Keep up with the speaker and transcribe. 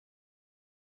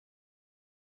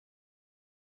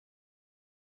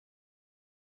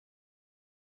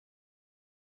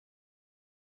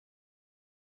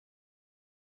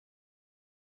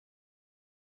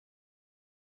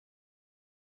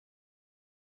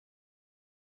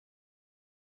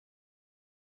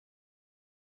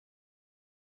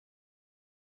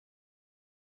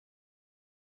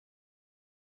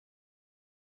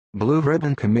Blue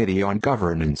Ribbon Committee on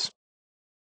Governance.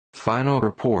 Final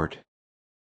Report.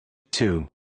 2.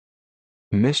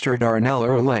 Mr. Darnell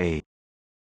Earley,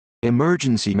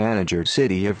 Emergency Manager,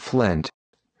 City of Flint.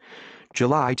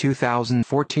 July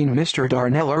 2014. Mr.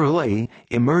 Darnell Earley,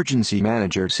 Emergency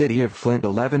Manager, City of Flint,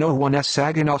 1101 S.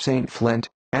 Saginaw St. Flint,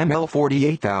 ML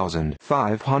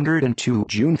 48502.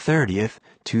 June 30,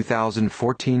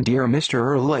 2014. Dear Mr.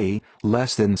 Earley,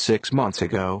 less than 6 months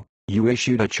ago, you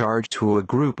issued a charge to a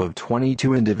group of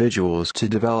 22 individuals to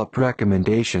develop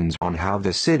recommendations on how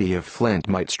the City of Flint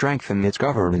might strengthen its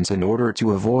governance in order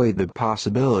to avoid the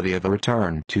possibility of a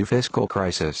return to fiscal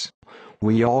crisis.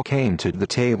 We all came to the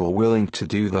table willing to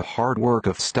do the hard work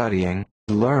of studying,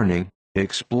 learning,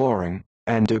 exploring,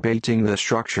 and debating the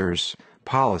structures,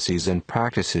 policies and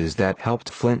practices that helped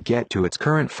Flint get to its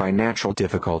current financial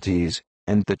difficulties,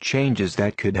 and the changes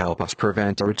that could help us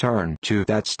prevent a return to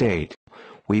that state.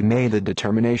 We made a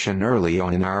determination early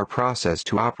on in our process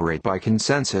to operate by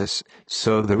consensus,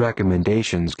 so the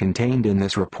recommendations contained in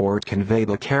this report convey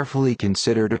the carefully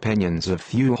considered opinions of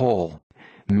few whole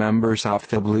members of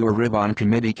the Blue Ribbon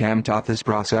Committee came to this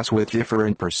process with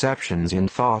different perceptions and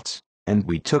thoughts, and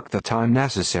we took the time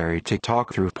necessary to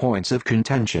talk through points of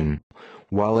contention.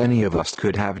 While any of us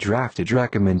could have drafted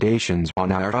recommendations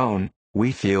on our own,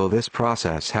 we feel this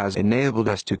process has enabled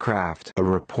us to craft a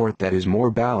report that is more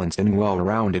balanced and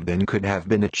well-rounded than could have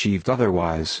been achieved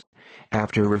otherwise.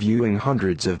 After reviewing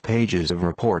hundreds of pages of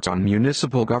reports on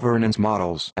municipal governance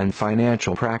models and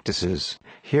financial practices,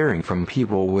 hearing from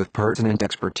people with pertinent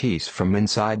expertise from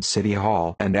inside City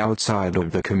Hall and outside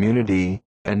of the community,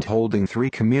 and holding 3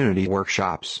 community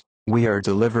workshops, we are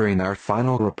delivering our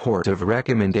final report of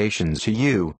recommendations to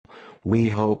you. We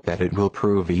hope that it will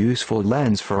prove a useful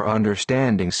lens for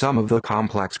understanding some of the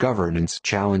complex governance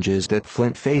challenges that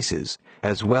Flint faces,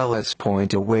 as well as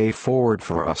point a way forward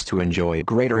for us to enjoy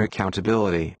greater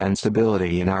accountability and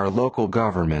stability in our local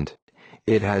government.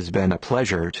 It has been a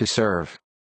pleasure to serve.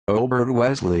 Obert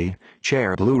Wesley,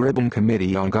 Chair, Blue Ribbon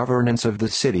Committee on Governance of the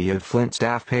City of Flint.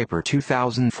 Staff Paper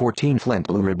 2014. Flint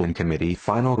Blue Ribbon Committee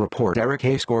Final Report. Eric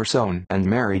A. Scorsone and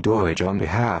Mary Deutsch on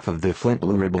behalf of the Flint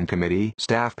Blue Ribbon Committee.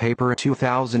 Staff Paper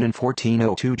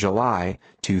 2014. 02 July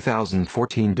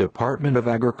 2014. Department of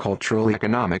Agricultural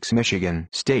Economics, Michigan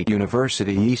State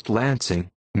University, East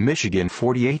Lansing, Michigan.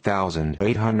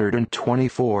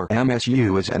 48824.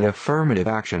 MSU is an affirmative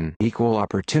action, equal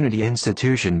opportunity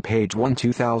institution. Page 1.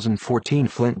 2014.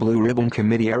 Flint Blue Ribbon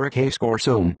Committee. Eric A.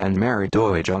 Scorsone and Mary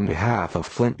Deutsch on behalf of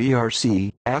Flint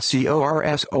BRC,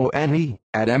 SCORSONE,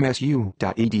 at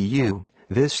msu.edu.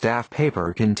 This staff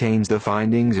paper contains the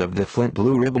findings of the Flint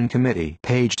Blue Ribbon Committee.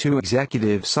 Page 2.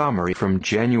 Executive Summary from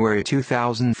January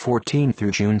 2014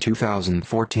 through June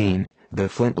 2014. The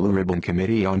Flint Blue Ribbon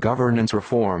Committee on Governance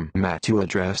Reform met to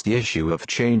address the issue of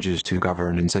changes to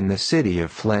governance in the city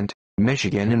of Flint,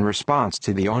 Michigan in response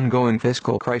to the ongoing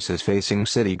fiscal crisis facing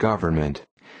city government.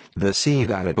 The C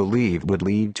that it believed would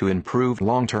lead to improved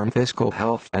long-term fiscal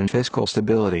health and fiscal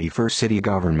stability for city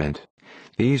government.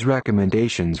 These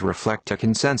recommendations reflect a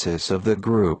consensus of the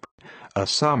group. A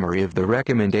summary of the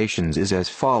recommendations is as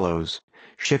follows.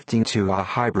 Shifting to a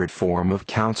hybrid form of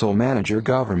council-manager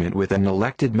government with an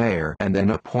elected mayor and an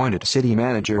appointed city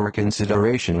manager, or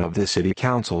consideration of the city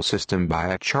council system by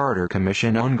a charter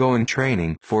commission. Ongoing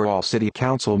training for all city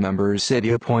council members.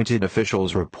 City-appointed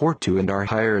officials report to and are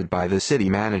hired by the city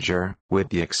manager, with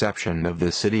the exception of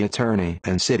the city attorney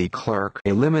and city clerk.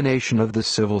 Elimination of the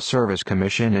Civil Service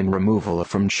Commission and removal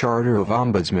from Charter of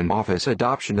Ombudsman Office.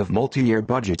 Adoption of multi-year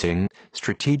budgeting,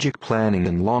 strategic planning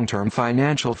and long-term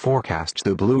financial forecasts.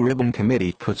 The Blue Ribbon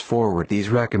Committee puts forward these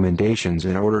recommendations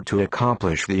in order to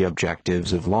accomplish the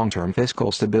objectives of long-term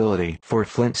fiscal stability for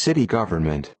Flint city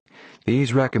government.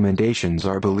 These recommendations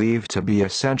are believed to be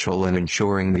essential in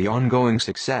ensuring the ongoing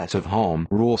success of home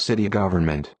rule city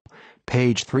government.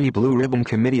 Page 3. Blue Ribbon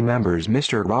Committee members.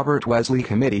 Mr. Robert Wesley,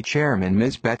 Committee Chairman.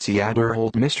 Ms. Betsy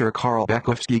Adderholt. Mr. Carl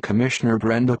Bekowski. Commissioner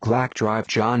Brenda Clack. Drive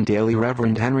John Daly.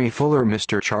 Reverend Henry Fuller.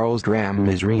 Mr. Charles Graham.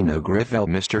 Ms. Rena Griffell.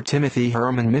 Mr. Timothy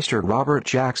Herman. Mr. Robert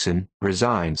Jackson,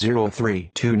 resigned.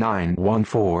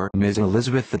 032914. Ms.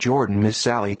 Elizabeth Jordan. Ms.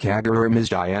 Sally Kagarer. Ms.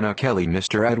 Diana Kelly.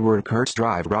 Mr. Edward Kurtz.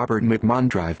 Drive Robert McMahon.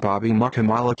 Drive Bobby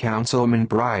Mukamala. Councilman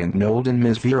Brian Nolden.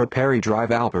 Ms. Vera Perry. Drive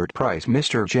Albert Price.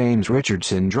 Mr. James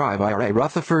Richardson. Drive Ira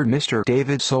Rutherford. Mr.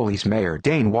 David Solis. Mayor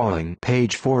Dane Walling.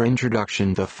 Page 4.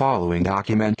 Introduction. The following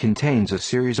document contains a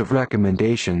series of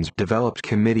recommendations developed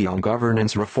Committee on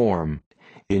Governance Reform.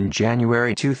 In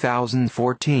January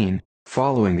 2014,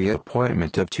 following the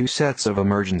appointment of 2 sets of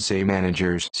emergency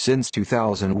managers since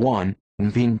 2001,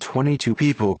 convened 22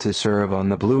 people to serve on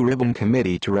the Blue Ribbon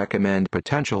Committee to recommend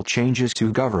potential changes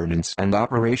to governance and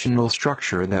operational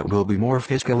structure that will be more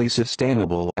fiscally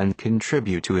sustainable and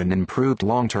contribute to an improved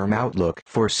long-term outlook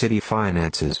for city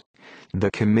finances. The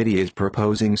committee is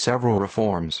proposing several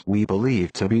reforms we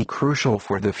believe to be crucial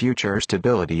for the future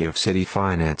stability of city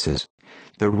finances.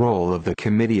 The role of the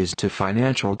committee is to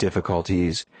financial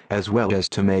difficulties, as well as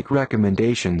to make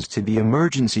recommendations to the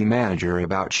emergency manager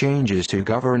about changes to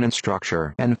governance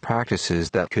structure and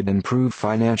practices that could improve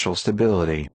financial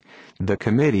stability. The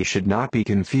committee should not be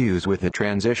confused with the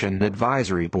Transition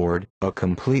Advisory Board, a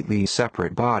completely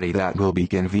separate body that will be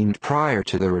convened prior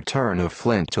to the return of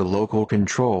Flint to local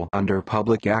control under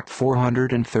Public Act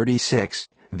 436,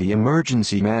 the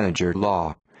Emergency Manager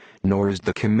Law. Nor is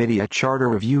the committee a charter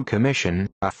review commission,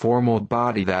 a formal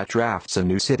body that drafts a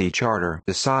new city charter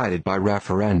decided by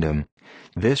referendum.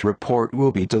 This report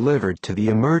will be delivered to the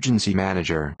emergency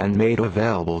manager and made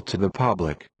available to the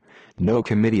public. No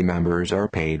committee members are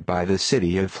paid by the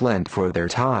City of Flint for their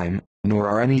time, nor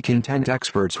are any content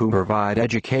experts who provide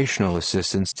educational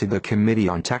assistance to the committee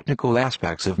on technical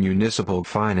aspects of municipal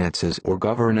finances or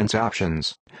governance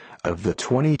options. Of the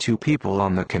 22 people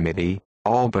on the committee,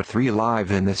 all but 3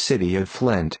 live in the City of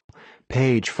Flint.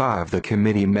 Page 5. The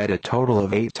committee met a total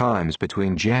of 8 times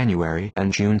between January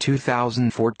and June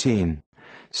 2014.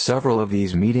 Several of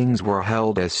these meetings were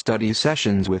held as study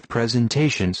sessions with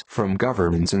presentations from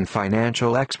governance and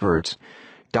financial experts.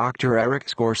 Dr. Eric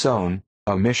Scorsone,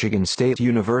 a Michigan State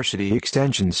University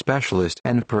Extension specialist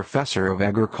and professor of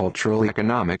agricultural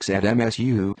economics at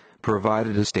MSU,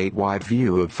 provided a statewide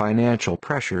view of financial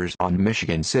pressures on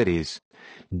Michigan cities.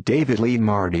 David Lee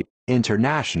Marty,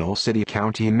 International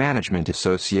City-County Management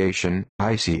Association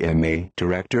 (ICMA)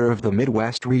 Director of the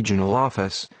Midwest Regional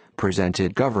Office,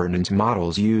 presented governance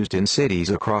models used in cities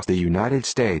across the United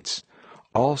States.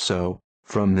 Also,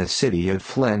 from the City of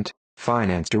Flint,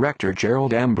 Finance Director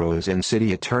Gerald Ambrose and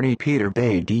City Attorney Peter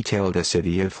Bay detailed the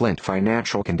City of Flint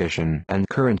financial condition and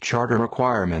current charter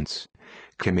requirements.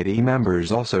 Committee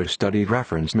members also studied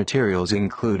reference materials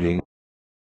including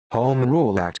Home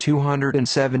Rule Act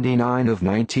 279 of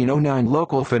 1909,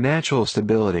 Local Financial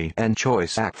Stability and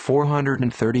Choice Act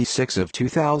 436 of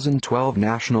 2012,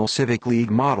 National Civic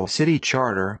League Model City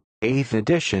Charter, 8th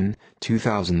edition,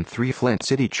 2003, Flint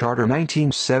City Charter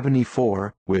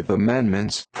 1974, with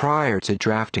amendments. Prior to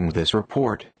drafting this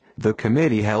report, the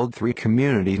committee held 3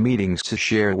 community meetings to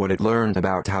share what it learned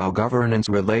about how governance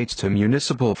relates to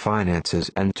municipal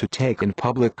finances and to take in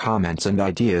public comments and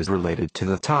ideas related to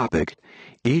the topic.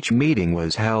 Each meeting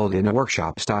was held in a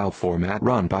workshop-style format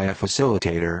run by a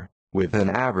facilitator, with an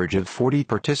average of 40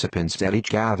 participants at each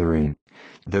gathering.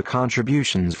 The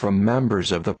contributions from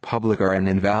members of the public are an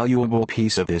invaluable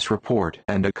piece of this report,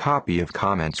 and a copy of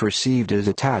comments received is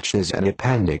attached as an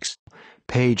appendix.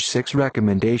 Page 6.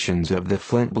 Recommendations of the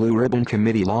Flint Blue Ribbon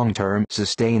Committee. Long-term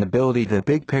sustainability. The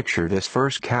big picture. This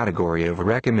first category of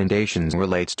recommendations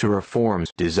relates to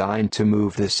reforms designed to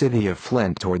move the City of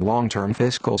Flint toward long-term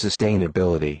fiscal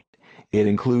sustainability. It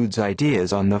includes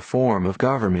ideas on the form of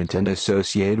government and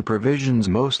associated provisions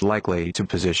most likely to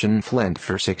position Flint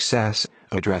for success,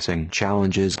 addressing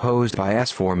challenges posed by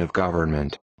this form of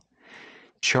government.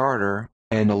 Charter.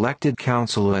 An elected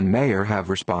council and mayor have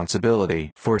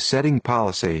responsibility for setting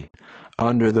policy.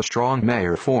 Under the strong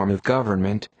mayor form of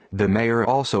government, the mayor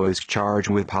also is charged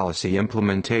with policy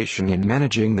implementation and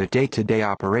managing the day-to-day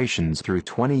operations through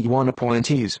 21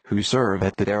 appointees who serve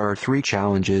at the. There are 3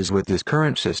 challenges with this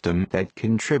current system that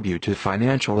contribute to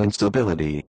financial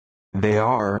instability. They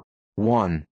are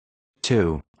 1.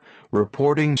 2.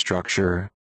 Reporting structure.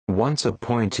 Once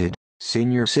appointed,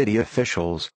 senior city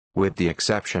officials, with the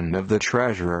exception of the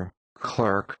treasurer,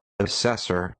 clerk,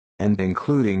 assessor, and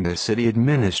including the city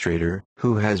administrator,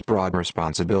 who has broad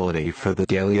responsibility for the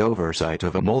daily oversight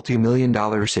of a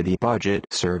multi-million-dollar city budget,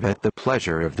 serve at the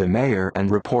pleasure of the mayor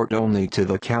and report only to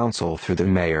the council through the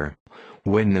mayor.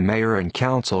 When the mayor and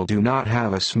council do not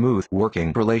have a smooth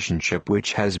working relationship,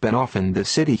 which has been often, the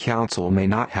city council may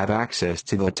not have access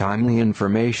to the timely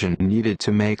information needed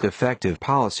to make effective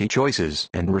policy choices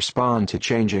and respond to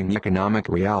changing economic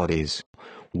realities.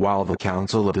 While the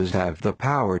council does have the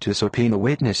power to subpoena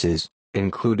witnesses,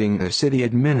 including the city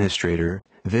administrator,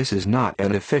 this is not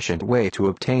an efficient way to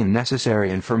obtain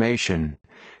necessary information.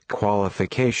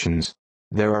 Qualifications.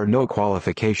 There are no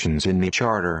qualifications in the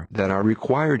charter that are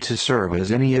required to serve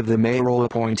as any of the mayoral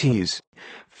appointees.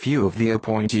 Few of the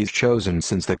appointees chosen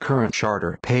since the current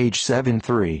charter. Page 7.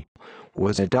 3.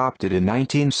 was adopted in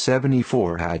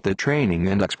 1974 had the training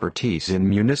and expertise in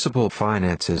municipal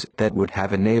finances that would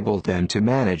have enabled them to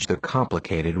manage the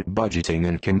complicated budgeting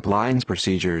and compliance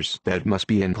procedures that must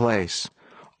be in place.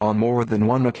 On more than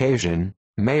one occasion,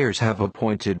 mayors have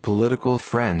appointed political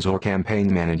friends or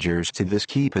campaign managers to this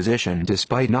key position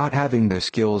despite not having the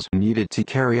skills needed to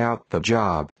carry out the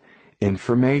job.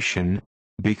 Information: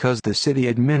 because the city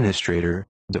administrator,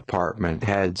 department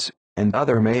heads, and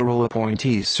other mayoral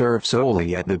appointees serve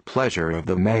solely at the pleasure of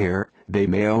the mayor, they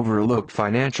may overlook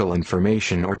financial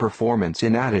information or performance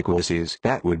inadequacies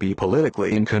that would be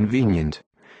politically inconvenient.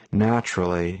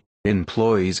 Naturally,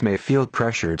 employees may feel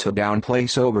pressure to downplay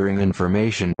sobering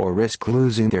information or risk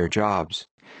losing their jobs.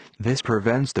 This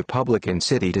prevents the public and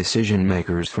city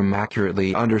decision-makers from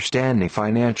accurately understanding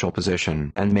financial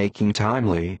position and making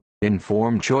timely,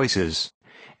 informed choices.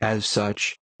 As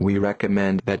such, we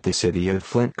recommend that the City of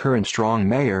Flint current strong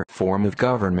mayor form of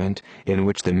government, in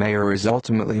which the mayor is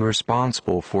ultimately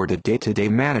responsible for the day-to-day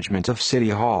management of City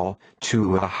Hall,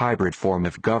 to a hybrid form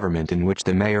of government in which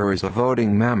the mayor is a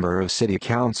voting member of City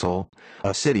Council.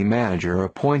 A city manager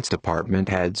appoints department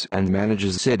heads and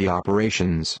manages city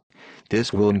operations.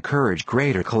 This will encourage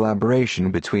greater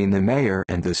collaboration between the mayor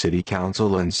and the city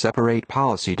council and separate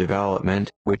policy development,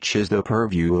 which is the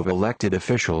purview of elected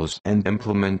officials, and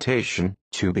implementation,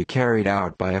 to be carried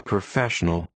out by a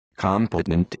professional,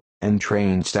 competent, and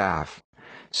trained staff.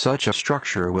 Such a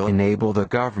structure will enable the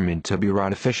government to be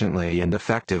run efficiently and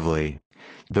effectively.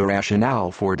 The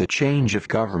rationale for the change of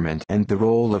government and the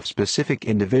role of specific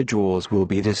individuals will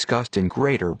be discussed in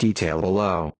greater detail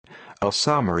below. A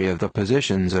summary of the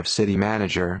positions of city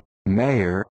manager,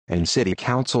 mayor, and city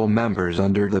council members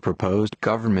under the proposed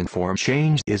government form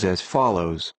change is as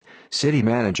follows. City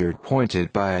manager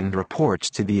appointed by and reports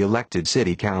to the elected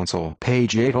city council.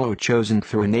 Page 80 chosen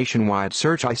through a nationwide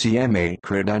search. ICMA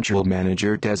credential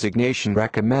manager designation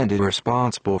recommended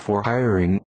responsible for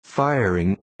hiring,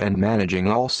 firing, and managing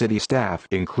all city staff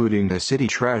including the city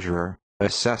treasurer,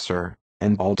 assessor,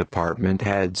 and all department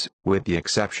heads, with the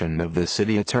exception of the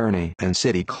city attorney and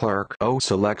city clerk. O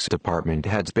selects department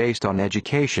heads based on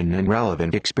education and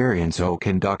relevant experience. O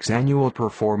conducts annual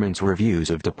performance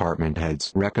reviews of department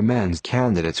heads. Recommends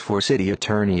candidates for city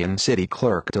attorney and city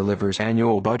clerk. Delivers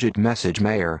annual budget message.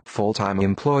 Mayor, full-time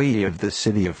employee of the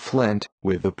city of Flint,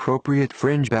 with appropriate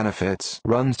fringe benefits.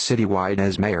 Runs citywide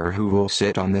as mayor who will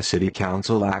sit on the city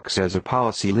council. Acts as a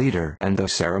policy leader and the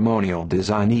ceremonial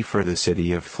designee for the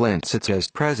city of Flint. Sits as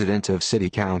president of city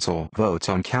council. Votes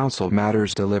on council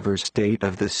matters. Delivers state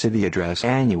of the city address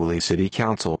annually. City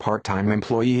council part-time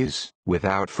employees,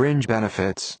 without fringe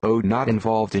benefits. Not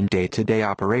involved in day-to-day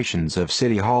operations of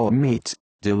City Hall. Meets,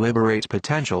 deliberates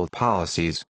potential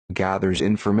policies, gathers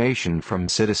information from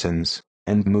citizens,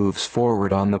 and moves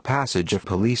forward on the passage of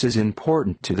police is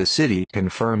important to the city.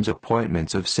 Confirms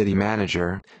appointments of city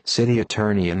manager, city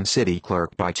attorney and city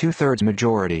clerk by 2/3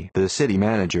 majority. The city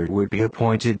manager would be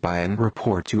appointed by and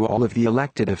report to all of the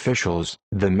elected officials,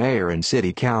 the mayor and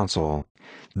city council.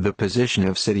 The position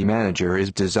of city manager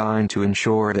is designed to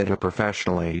ensure that a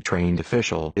professionally trained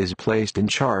official is placed in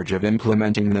charge of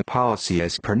implementing the policy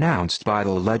as pronounced by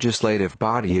the legislative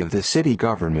body of the city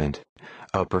government.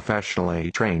 A professionally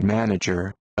trained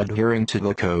manager, adhering to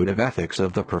the code of ethics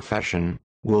of the profession,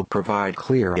 will provide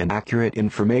clear and accurate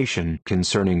information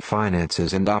concerning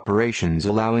finances and operations,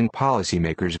 allowing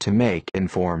policymakers to make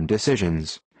informed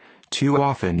decisions. Too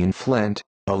often in Flint,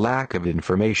 a lack of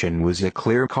information was a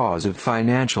clear cause of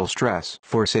financial stress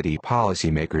for city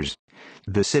policymakers.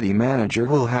 The city manager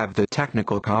will have the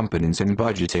technical competence in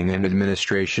budgeting and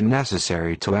administration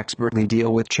necessary to expertly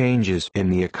deal with changes in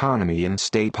the economy and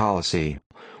state policy.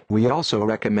 We also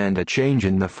recommend a change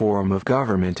in the form of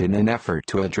government in an effort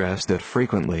to address the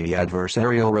frequently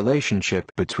adversarial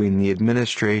relationship between the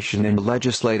administration and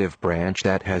legislative branch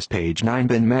that has page 9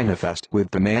 been manifest with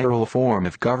the mayoral form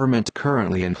of government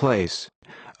currently in place.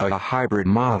 A hybrid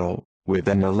model, with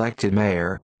an elected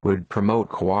mayor, would promote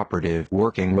cooperative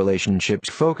working relationships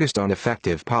focused on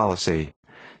effective policy.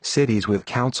 Cities with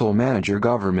council-manager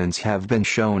governments have been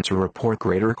shown to report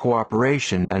greater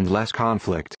cooperation and less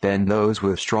conflict than those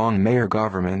with strong mayor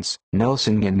governments.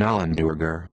 Nelson and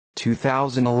Nollenberger,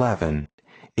 2011.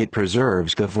 It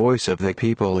preserves the voice of the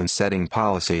people in setting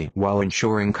policy while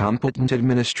ensuring competent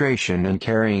administration and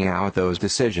carrying out those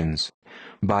decisions.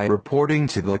 By reporting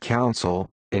to the council,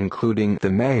 including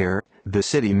the mayor, the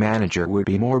city manager would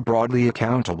be more broadly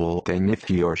accountable than if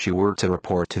he or she were to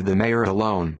report to the mayor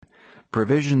alone.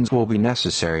 Provisions will be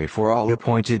necessary for all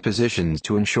appointed positions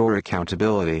to ensure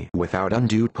accountability without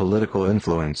undue political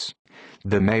influence.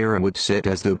 The mayor would sit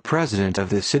as the president of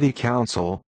the city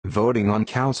council, voting on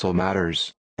council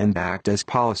matters, and act as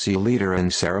policy leader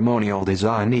and ceremonial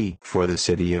designee for the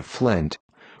city of Flint,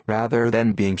 rather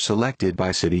than being selected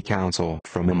by city council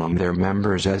from among their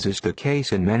members as is the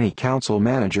case in many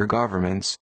council-manager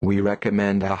governments. We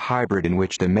recommend a hybrid in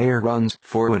which the mayor runs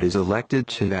for and is elected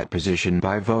to that position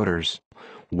by voters.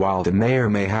 While the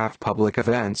mayor may have public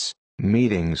events,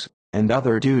 meetings, and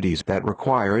other duties that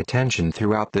require attention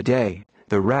throughout the day,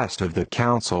 the rest of the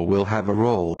council will have a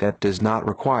role that does not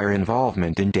require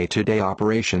involvement in day-to-day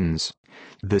operations.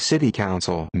 The city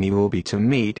council will be to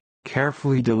meet,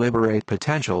 carefully deliberate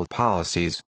potential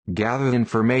policies, gather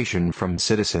information from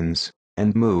citizens,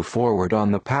 and move forward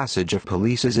on the passage of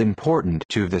policies important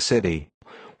to the city.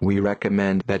 We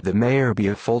recommend that the mayor be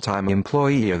a full-time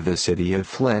employee of the city of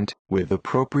Flint, with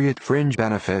appropriate fringe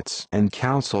benefits, and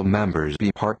council members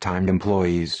be part-time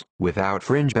employees, without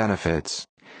fringe benefits.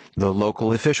 The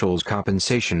Local Officials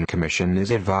Compensation Commission is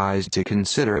advised to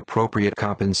consider appropriate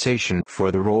compensation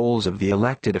for the roles of the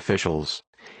elected officials.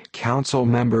 Council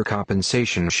member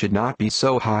compensation should not be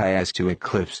so high as to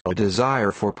eclipse a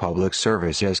desire for public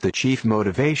service as the chief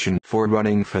motivation for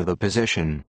running for the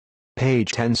position.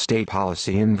 Page 10. State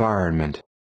Policy Environment.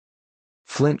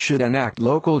 Flint should enact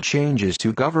local changes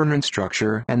to governance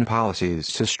structure and policies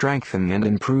to strengthen and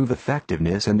improve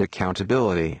effectiveness and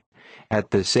accountability.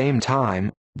 At the same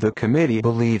time, the committee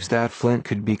believes that Flint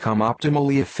could become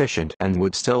optimally efficient and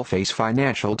would still face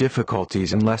financial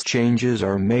difficulties unless changes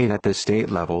are made at the state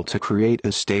level to create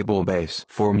a stable base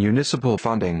for municipal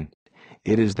funding.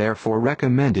 It is therefore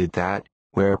recommended that,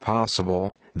 where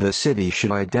possible, the city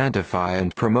should identify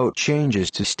and promote changes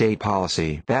to state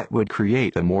policy that would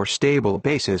create a more stable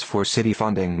basis for city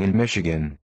funding in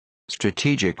Michigan.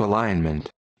 Strategic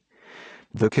alignment.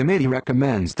 The committee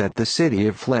recommends that the city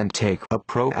of Flint take a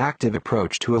proactive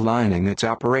approach to aligning its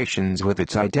operations with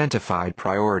its identified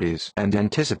priorities and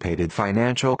anticipated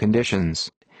financial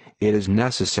conditions. It is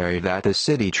necessary that the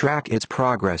city track its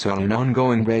progress on an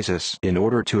ongoing basis in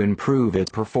order to improve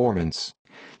its performance.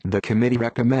 The committee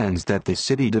recommends that the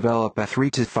city develop a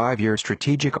 3 to 5 year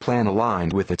strategic plan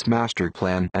aligned with its master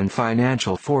plan and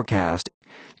financial forecast.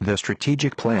 The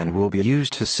strategic plan will be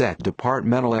used to set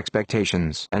departmental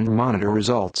expectations and monitor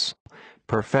results.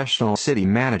 Professional city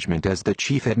management. As the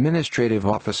chief administrative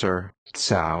officer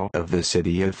 (CAO) of the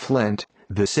city of Flint,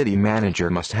 the city manager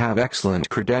must have excellent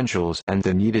credentials and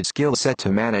the needed skill set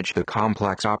to manage the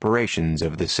complex operations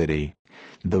of the city.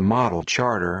 The Model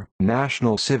Charter,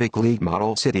 National Civic League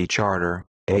Model City Charter,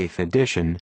 8th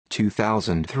edition,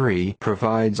 2003,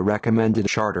 provides a recommended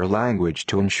charter language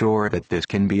to ensure that this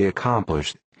can be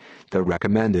accomplished. The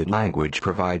recommended language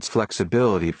provides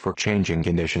flexibility for changing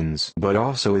conditions but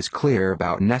also is clear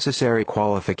about necessary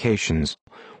qualifications.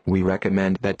 We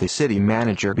recommend that the city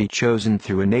manager be chosen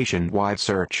through a nationwide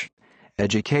search.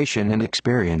 Education and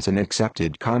experience and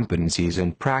accepted competencies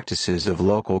and practices of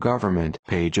local government.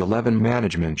 Page 11.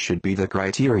 Management should be the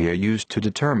criteria used to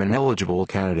determine eligible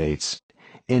candidates.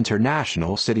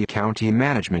 International City-County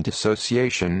Management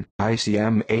Association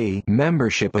 (ICMA)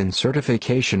 membership and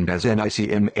certification as an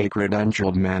ICMA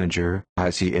credentialed manager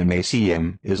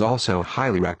 (ICMA-CM) is also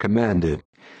highly recommended.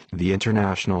 The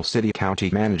International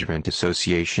City-County Management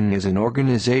Association is an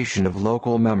organization of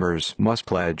local members must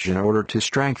pledge in order to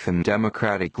strengthen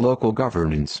democratic local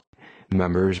governance.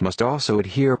 Members must also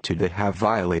adhere to that have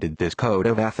violated this code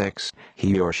of ethics.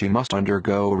 He or she must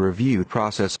undergo a review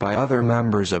process by other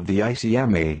members of the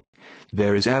ICMA.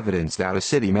 There is evidence that a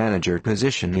city manager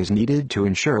position is needed to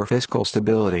ensure fiscal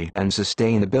stability and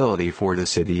sustainability for the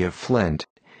city of Flint.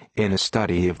 In a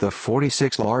study of the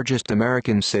 46 largest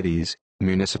American cities,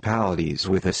 municipalities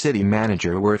with a city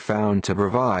manager were found to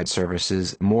provide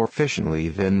services more efficiently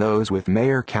than those with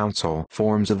mayor-council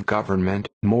forms of government.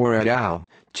 Moore et al.,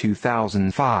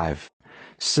 2005.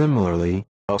 Similarly,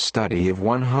 a study of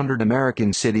 100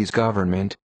 American cities'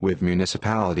 government, with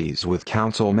municipalities with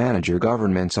council-manager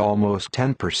governments almost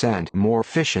 10% more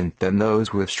efficient than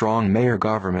those with strong mayor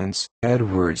governments.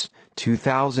 Edwards,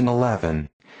 2011.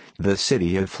 The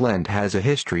city of Flint has a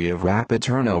history of rapid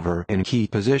turnover in key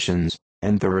positions,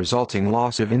 and the resulting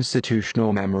loss of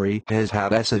institutional memory has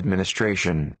had its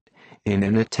administration. In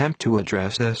an attempt to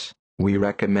address this, we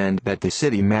recommend that the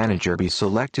city manager be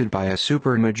selected by a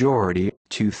supermajority,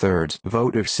 2/3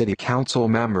 vote of city council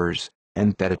members,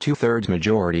 and that a 2/3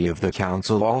 majority of the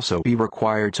council also be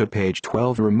required to. Page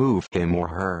 12. Remove him or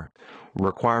her.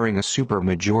 Requiring a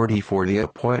supermajority for the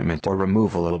appointment or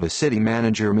removal of a city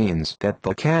manager means that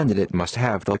the candidate must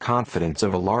have the confidence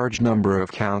of a large number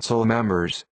of council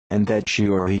members, and that she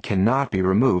or he cannot be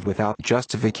removed without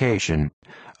justification.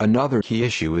 Another key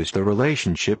issue is the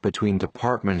relationship between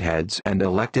department heads and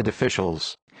elected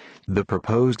officials. The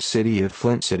proposed City of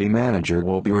Flint city manager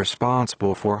will be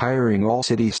responsible for hiring all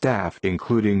city staff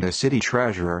including the city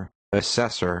treasurer,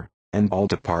 assessor, and all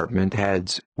department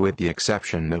heads, with the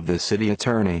exception of the city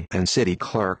attorney and city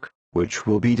clerk, which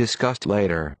will be discussed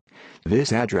later.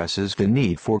 This addresses the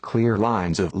need for clear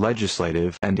lines of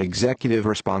legislative and executive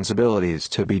responsibilities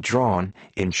to be drawn,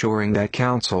 ensuring that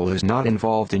council is not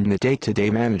involved in the day-to-day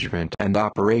management and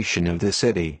operation of the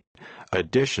city.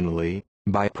 Additionally,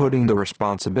 by putting the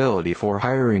responsibility for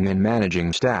hiring and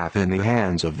managing staff in the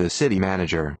hands of the city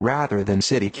manager rather than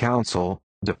city council,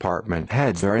 department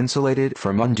heads are insulated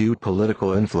from undue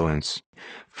political influence.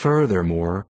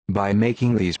 Furthermore, by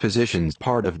making these positions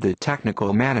part of the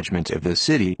technical management of the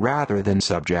city rather than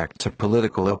subject to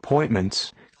political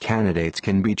appointments, candidates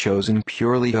can be chosen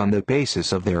purely on the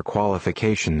basis of their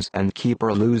qualifications and keep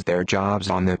or lose their jobs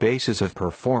on the basis of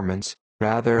performance,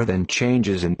 rather than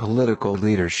changes in political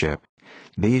leadership.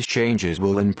 These changes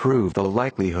will improve the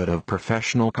likelihood of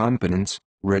professional competence,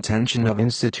 retention of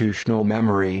institutional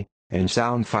memory, and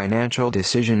sound financial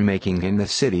decision-making in the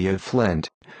city of Flint.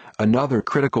 Another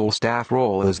critical staff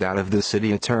role is that of the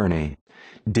city attorney.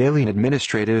 Daily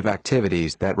administrative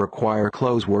activities that require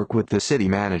close work with the city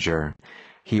manager.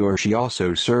 He or she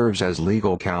also serves as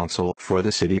legal counsel for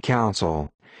the city council.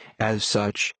 As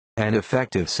such, an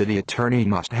effective city attorney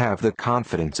must have the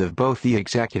confidence of both the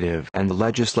executive and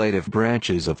legislative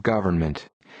branches of government.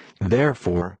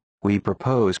 Therefore, we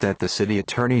propose that the city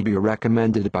attorney be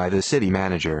recommended by the city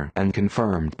manager and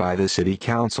confirmed by the city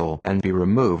council and be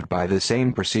removed by the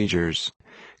same procedures.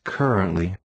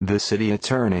 Currently, the city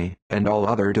attorney and all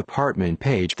other department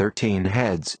page 13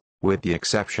 heads, with the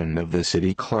exception of the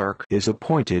city clerk, is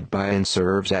appointed by and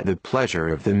serves at the pleasure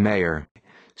of the mayor.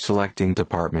 Selecting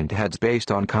department heads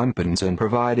based on competence and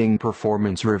providing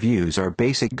performance reviews are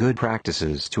basic good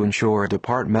practices to ensure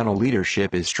departmental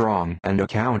leadership is strong and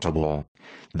accountable.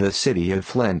 The City of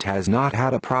Flint has not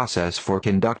had a process for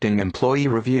conducting employee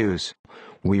reviews.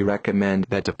 We recommend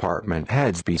that department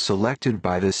heads be selected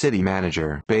by the city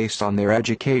manager based on their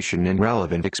education and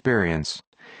relevant experience.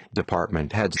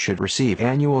 Department heads should receive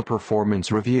annual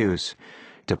performance reviews.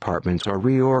 Departments are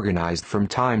reorganized from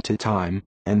time to time,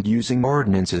 and using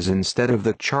ordinances instead of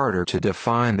the charter to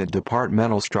define the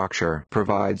departmental structure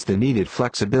provides the needed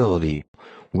flexibility.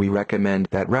 We recommend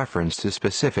that reference to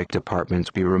specific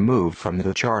departments be removed from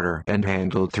the charter and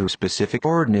handled through specific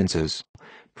ordinances.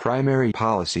 Primary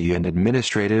policy and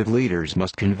administrative leaders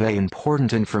must convey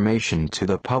important information to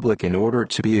the public in order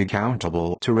to be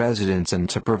accountable to residents and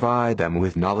to provide them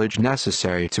with knowledge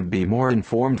necessary to be more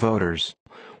informed voters.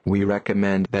 We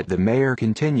recommend that the mayor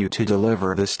continue to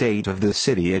deliver the State of the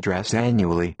City address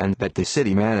annually and that the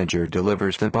city manager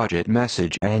delivers the budget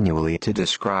message annually to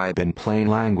describe in plain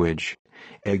language.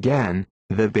 Again,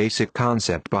 the basic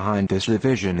concept behind this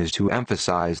division is to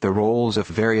emphasize the roles of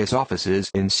various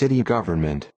offices in city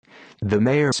government. The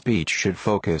mayor's speech should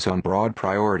focus on broad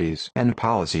priorities and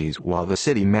policies while the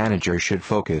city manager should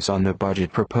focus on the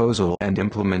budget proposal and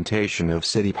implementation of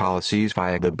city policies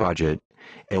via the budget.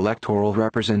 Electoral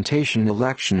representation.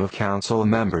 Election of council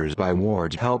members by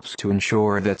wards helps to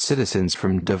ensure that citizens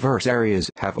from diverse areas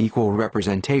have equal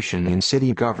representation in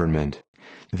city government.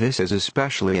 This is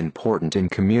especially important in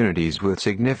communities with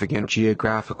significant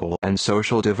geographical and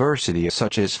social diversity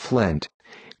such as Flint.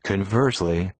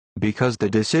 Conversely, because the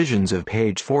decisions of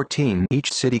page 14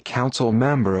 each city council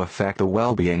member affect the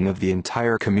well-being of the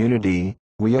entire community,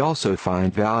 we also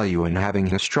find value in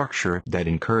having a structure that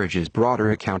encourages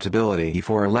broader accountability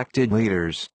for elected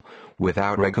leaders.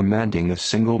 Without recommending a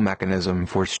single mechanism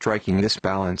for striking this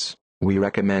balance, we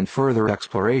recommend further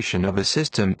exploration of a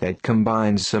system that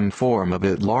combines some form of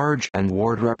at-large and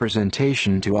ward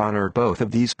representation to honor both of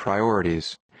these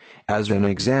priorities. As an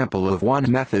example of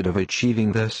one method of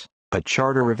achieving this, a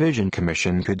charter revision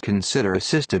commission could consider a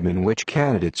system in which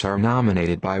candidates are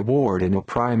nominated by ward in a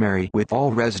primary with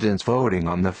all residents voting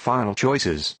on the final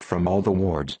choices from all the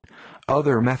wards.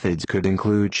 Other methods could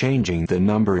include changing the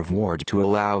number of wards to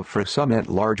allow for some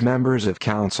at-large members of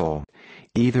council.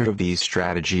 Either of these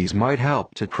strategies might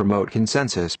help to promote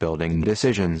consensus-building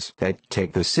decisions that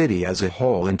take the city as a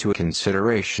whole into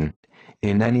consideration.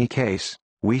 In any case,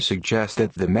 we suggest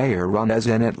that the mayor run as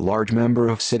an at-large member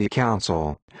of city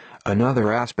council.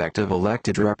 Another aspect of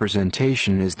elected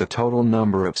representation is the total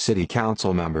number of city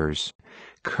council members.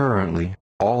 Currently,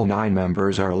 all 9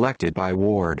 members are elected by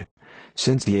ward.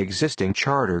 Since the existing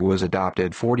charter was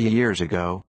adopted 40 years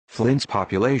ago, Flint's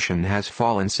population has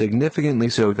fallen significantly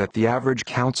so that the average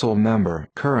council member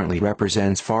currently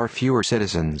represents far fewer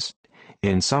citizens.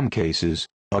 In some cases,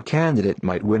 a candidate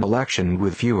might win election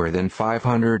with fewer than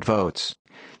 500 votes.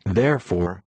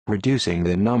 Therefore, reducing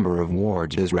the number of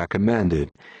wards is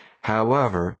recommended.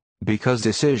 However, because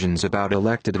decisions about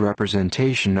elected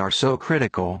representation are so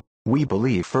critical, we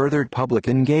believe further public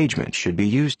engagement should be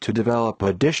used to develop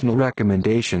additional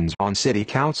recommendations on city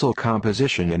council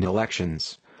composition and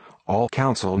elections. All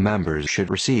council members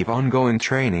should receive ongoing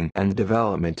training and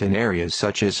development in areas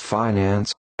such as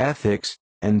finance, ethics,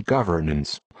 and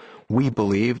governance. We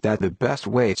believe that the best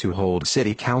way to hold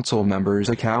city council members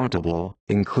accountable,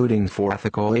 including for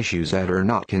ethical issues that are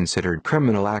not considered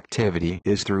criminal activity,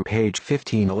 is through page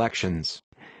 15 elections.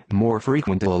 More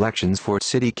frequent elections for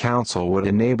city council would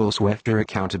enable swifter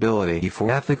accountability for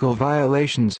ethical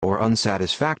violations or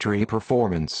unsatisfactory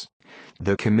performance.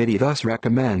 The committee thus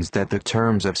recommends that the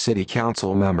terms of city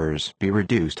council members be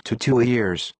reduced to 2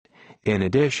 years. In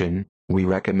addition, we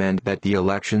recommend that the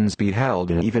elections be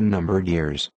held in even-numbered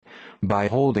years. By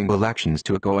holding elections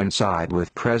to coincide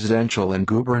with presidential and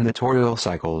gubernatorial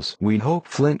cycles, we hope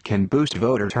Flint can boost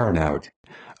voter turnout.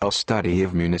 A study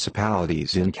of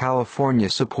municipalities in California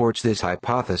supports this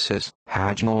hypothesis,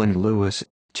 Hagnall and Lewis,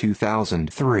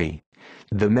 2003.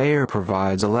 The mayor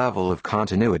provides a level of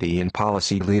continuity in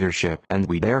policy leadership, and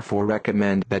we therefore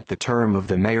recommend that the term of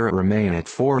the mayor remain at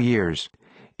 4 years.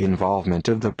 Involvement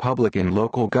of the public in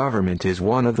local government is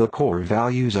one of the core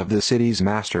values of the city's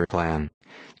master plan.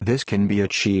 This can be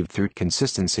achieved through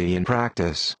consistency in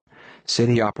practice.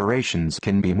 City operations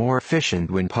can be more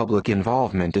efficient when public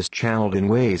involvement is channeled in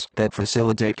ways that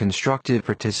facilitate constructive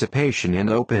participation and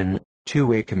open,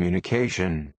 two-way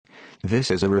communication.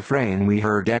 This is a refrain we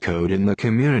heard echoed in the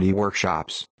community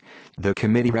workshops. The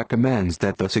committee recommends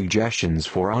that the suggestions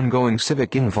for ongoing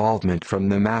civic involvement from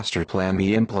the master plan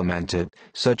be implemented,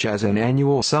 such as an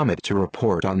annual summit to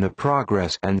report on the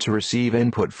progress and to receive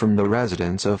input from the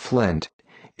residents of Flint.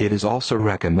 It is also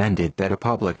recommended that a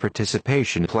public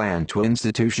participation plan to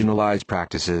institutionalize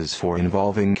practices for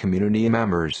involving community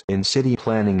members in city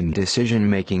planning and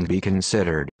decision-making be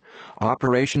considered.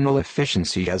 Operational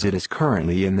efficiency as it is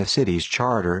currently in the city's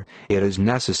charter, it is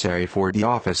necessary for the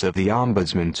Office of the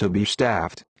Ombudsman to be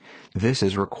staffed. This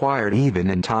is required even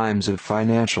in times of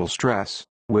financial stress,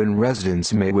 when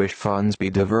residents may wish funds be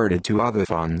diverted to other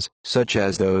funds, such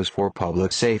as those for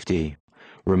public safety.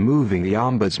 Removing the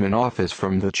Ombudsman office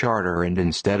from the charter and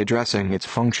instead addressing its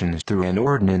functions through an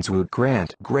ordinance would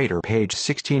grant greater page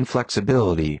 16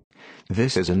 flexibility.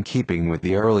 This is in keeping with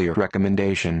the earlier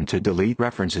recommendation to delete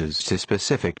references to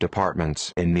specific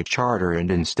departments in the charter and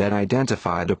instead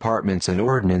identify departments and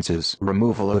ordinances.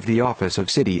 Removal of the Office of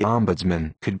City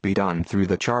Ombudsman could be done through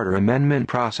the charter amendment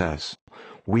process.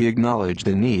 We acknowledge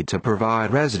the need to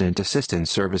provide resident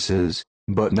assistance services,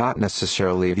 but not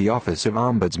necessarily the Office of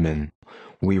Ombudsman.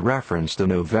 We reference the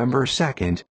November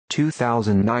 2,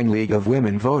 2009 League of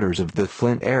Women Voters of the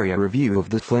Flint Area Review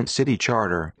of the Flint City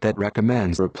Charter that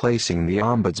recommends replacing the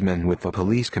Ombudsman with a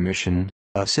police commission,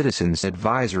 a citizens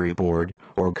advisory board,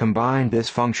 or combine this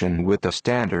function with the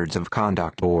Standards of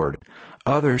Conduct Board.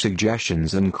 Other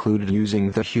suggestions included using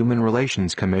the Human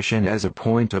Relations Commission as a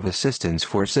point of assistance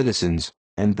for citizens,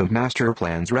 and the master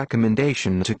plan's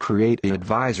recommendation to create an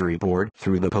advisory board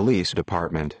through the police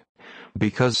department.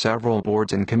 Because several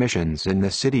boards and commissions in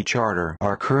the city charter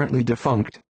are currently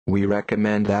defunct, we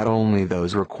recommend that only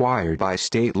those required by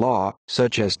state law,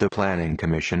 such as the Planning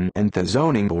Commission and the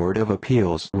Zoning Board of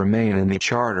Appeals, remain in the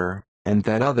charter, and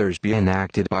that others be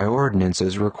enacted by ordinance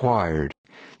as required.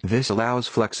 This allows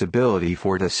flexibility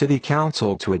for the city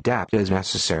council to adapt as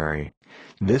necessary.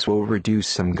 This will reduce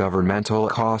some governmental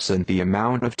costs and the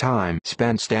amount of time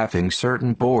spent staffing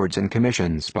certain boards and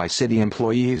commissions by city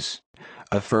employees.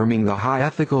 Affirming the high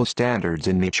ethical standards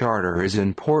in the charter is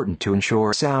important to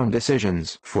ensure sound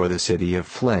decisions for the city of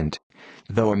Flint.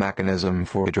 Though a mechanism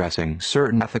for addressing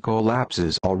certain ethical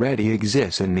lapses already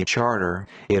exists in the charter,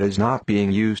 it is not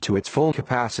being used to its full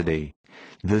capacity.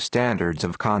 The Standards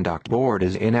of Conduct Board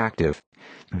is inactive.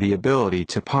 The ability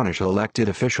to punish elected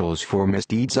officials for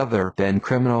misdeeds other than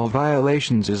criminal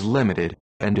violations is limited,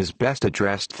 and is best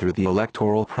addressed through the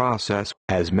electoral process,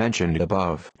 as mentioned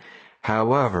above.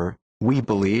 However, we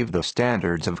believe the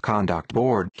Standards of Conduct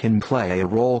Board can play a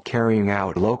role carrying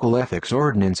out local ethics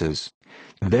ordinances.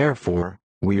 Therefore,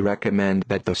 we recommend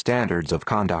that the Standards of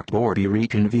Conduct Board be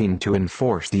reconvened to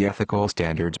enforce the ethical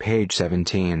standards page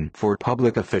 17 for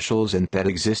public officials and that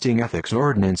existing ethics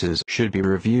ordinances should be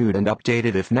reviewed and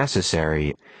updated if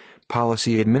necessary.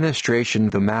 Policy administration.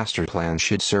 The master plan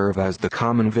should serve as the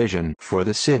common vision for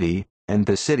the city, and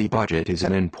the city budget is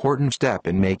an important step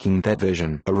in making that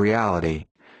vision a reality.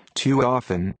 Too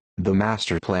often, the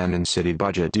master plan and city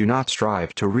budget do not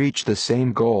strive to reach the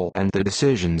same goal and the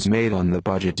decisions made on the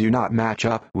budget do not match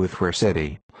up with where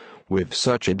city. With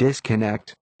such a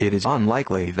disconnect, it is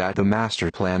unlikely that the master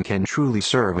plan can truly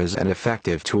serve as an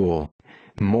effective tool.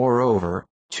 Moreover,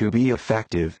 to be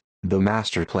effective, the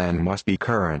master plan must be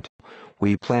current.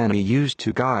 We plan to be used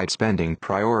to guide spending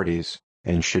priorities,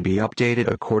 and should be updated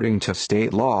according to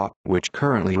state law, which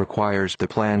currently requires the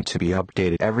plan to be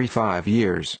updated every 5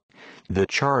 years. The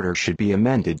charter should be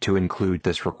amended to include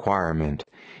this requirement.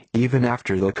 Even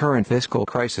after the current fiscal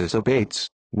crisis abates,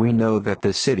 we know that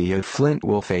the city of Flint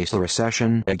will face a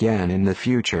recession again in the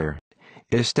future.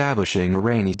 Establishing a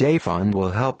rainy day fund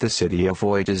will help the city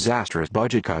avoid disastrous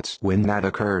budget cuts when that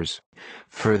occurs.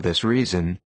 For this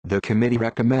reason, the committee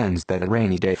recommends that a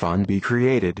rainy day fund be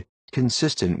created,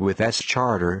 consistent with S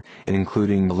Charter,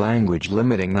 including language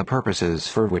limiting the purposes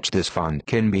for which this fund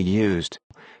can be used.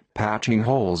 Patching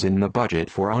holes in the budget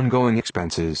for ongoing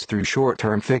expenses through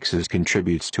short-term fixes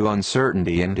contributes to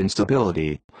uncertainty and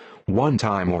instability.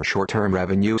 One-time or short-term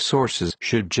revenue sources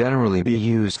should generally be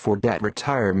used for debt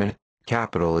retirement,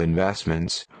 capital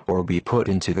investments, or be put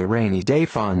into the rainy day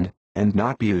fund, and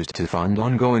not be used to fund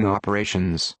ongoing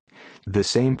operations. The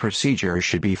same procedure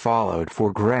should be followed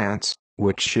for grants,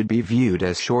 which should be viewed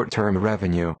as short-term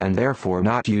revenue and therefore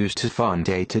not used to fund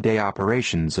day-to-day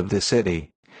operations of the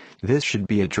city. This should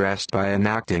be addressed by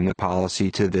enacting a policy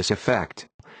to this effect.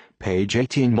 Page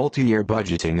 18. Multi-year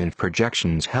budgeting and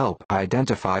projections help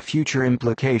identify future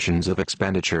implications of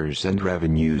expenditures and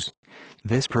revenues.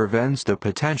 This prevents the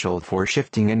potential for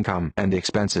shifting income and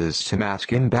expenses to mask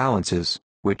imbalances,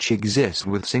 which exist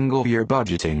with single-year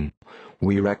budgeting.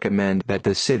 We recommend that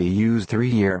the city use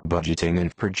 3-year budgeting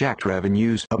and project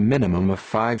revenues a minimum of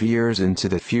 5 years into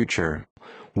the future.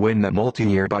 When the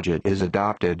multi-year budget is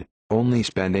adopted, only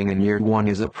spending in year 1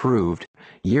 is approved.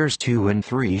 Years 2 and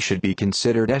 3 should be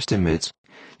considered estimates.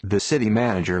 The city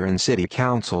manager and city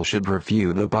council should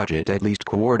review the budget at least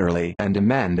quarterly and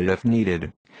amend it if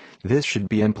needed. This should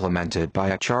be implemented by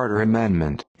a charter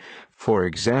amendment. For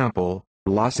example,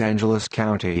 Los Angeles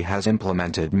County has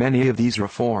implemented many of these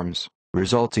reforms,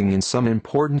 resulting in some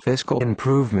important fiscal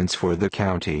improvements for the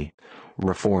county.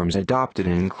 Reforms adopted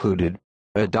included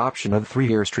adoption of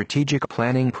 3-year strategic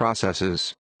planning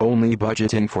processes, only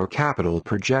budgeting for capital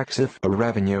projects if a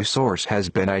revenue source has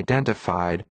been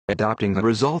identified, adopting the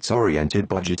results-oriented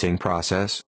budgeting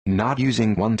process, not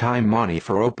using one-time money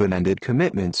for open-ended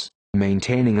commitments,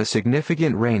 maintaining a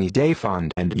significant rainy day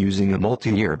fund and using a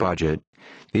multi-year budget.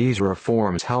 These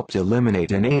reforms helped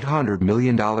eliminate an $800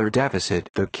 million deficit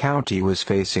the county was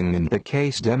facing, and the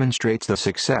case demonstrates the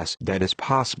success that is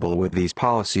possible with these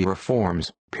policy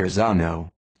reforms.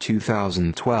 Pirzano,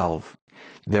 2012.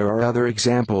 There are other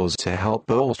examples to help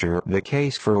bolster the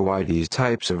case for why these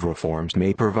types of reforms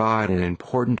may provide an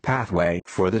important pathway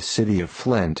for the city of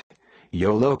Flint.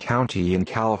 Yolo County in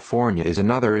California is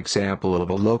another example of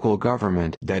a local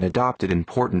government that adopted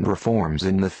important reforms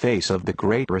in the face of the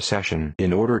Great Recession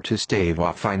in order to stave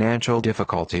off financial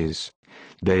difficulties.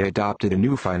 They adopted a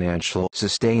new financial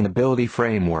sustainability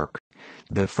framework.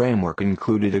 The framework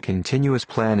included a continuous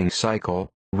planning cycle,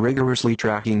 rigorously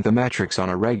tracking the metrics on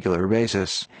a regular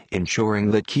basis,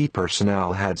 ensuring that key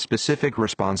personnel had specific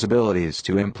responsibilities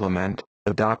to implement,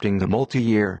 adopting the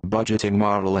multi-year budgeting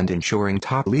model, and ensuring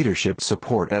top leadership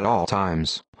support at all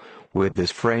times. With this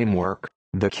framework,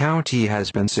 the county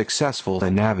has been successful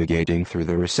in navigating through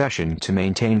the recession to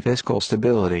maintain fiscal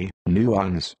stability.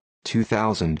 Nuance,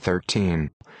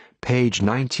 2013. Page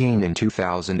 19. In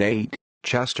 2008,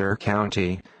 Chester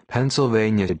County,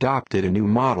 Pennsylvania adopted a new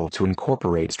model to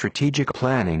incorporate strategic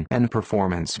planning and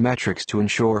performance metrics to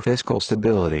ensure fiscal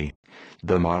stability.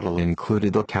 The model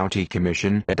included the county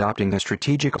commission adopting a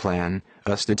strategic plan,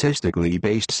 a statistically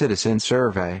based citizen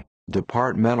survey,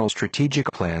 departmental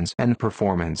strategic plans, and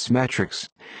performance metrics.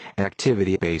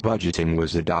 Activity-based budgeting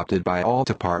was adopted by all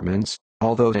departments,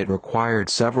 although it required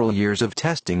several years of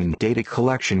testing and data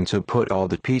collection to put all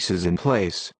the pieces in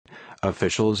place.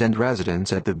 Officials and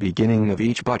residents at the beginning of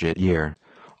each budget year.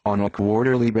 On a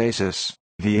quarterly basis,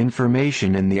 the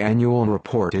information in the annual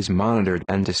report is monitored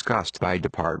and discussed by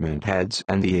department heads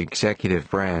and the executive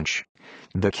branch.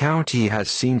 The county has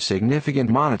seen significant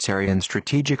monetary and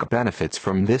strategic benefits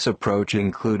from this approach,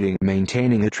 including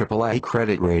maintaining a AAA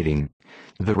credit rating.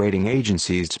 The rating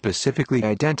agencies specifically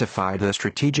identified the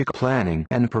strategic planning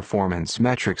and performance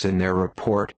metrics in their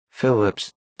report.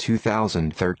 Phillips,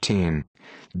 2013.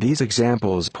 These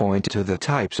examples point to the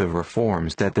types of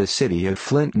reforms that the city of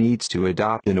Flint needs to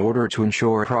adopt in order to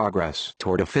ensure progress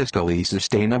toward a fiscally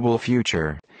sustainable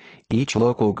future. Each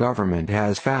local government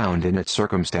has found in its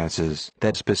circumstances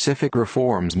that specific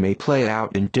reforms may play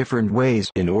out in different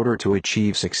ways in order to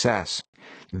achieve success.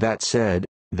 That said,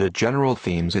 The general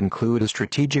themes include a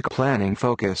strategic planning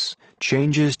focus,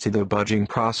 changes to the budgeting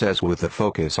process with a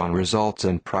focus on results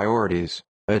and priorities,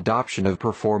 adoption of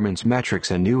performance metrics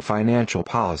and new financial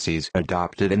policies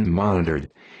adopted and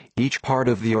monitored. Each part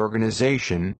of the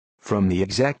organization, from the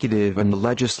executive and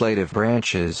legislative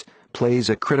branches, plays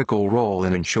a critical role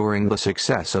in ensuring the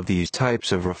success of these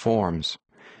types of reforms.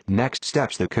 Next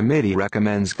steps: the committee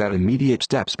recommends that immediate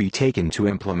steps be taken to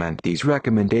implement these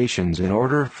recommendations in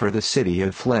order for the City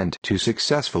of Flint to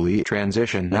successfully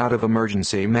transition out of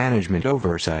emergency management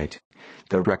oversight.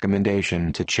 The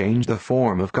recommendation to change the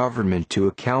form of government to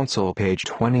a council page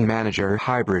 20 manager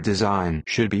hybrid design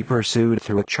should be pursued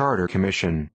through a charter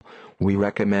commission. We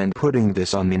recommend putting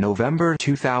this on the November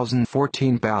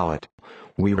 2014 ballot.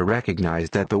 We recognize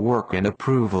that the work and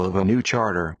approval of a new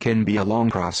charter can be a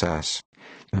long process.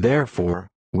 Therefore,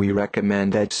 we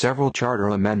recommend that several charter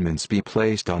amendments be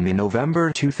placed on the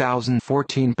November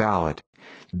 2014 ballot.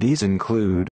 These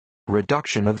include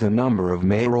reduction of the number of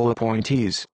mayoral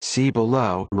appointees, see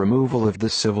below, removal of the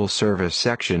civil service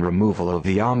section, removal of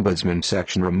the ombudsman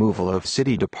section, removal of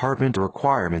city department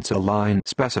requirements, align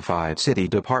specified city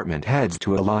department heads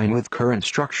to align with current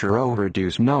structure,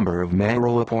 reduce number of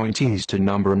mayoral appointees to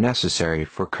number necessary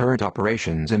for current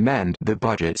operations, amend the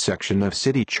budget section of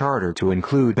city charter to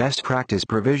include best practice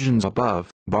provisions above,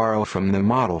 borrow from the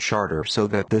model charter so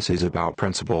that this is about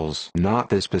principles, not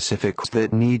the specifics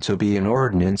that need to be in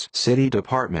ordinance. City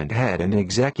department head and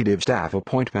executive staff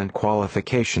appointment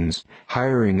qualifications,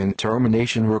 hiring and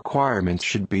termination requirements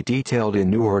should be detailed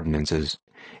in new ordinances.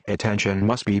 Attention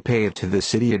must be paid to the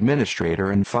city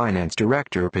administrator and finance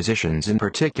director positions in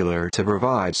particular to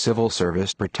provide civil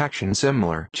service protection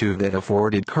similar to that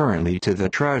afforded currently to the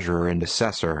treasurer and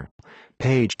assessor.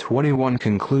 Page 21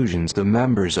 conclusions. The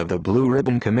members of the Blue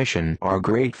Ribbon Commission are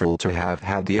grateful to have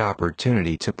had the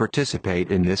opportunity to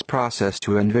participate in this process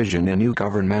to envision a new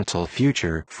governmental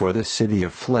future for the city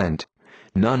of Flint.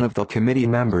 None of the committee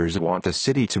members want the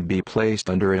city to be placed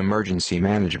under emergency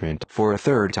management for a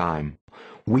third time.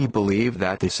 We believe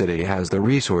that the city has the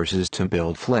resources to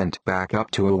build Flint back up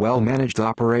to a well-managed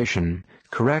operation,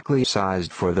 correctly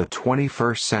sized for the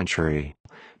 21st century.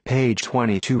 Page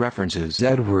 22 references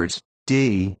Edwards,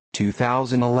 D.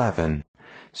 2011.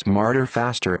 Smarter,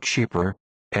 Faster, Cheaper.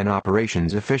 An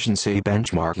Operations Efficiency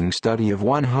Benchmarking Study of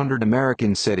 100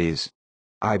 American Cities.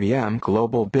 IBM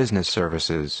Global Business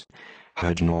Services.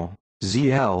 Hudgnall,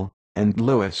 Z.L., and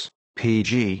Lewis,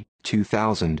 P.G.,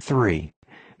 2003.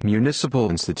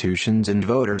 Municipal Institutions and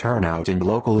Voter Turnout in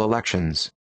Local Elections.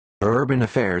 Urban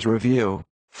Affairs Review,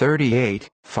 38,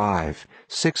 5,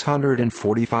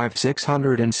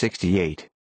 645-668.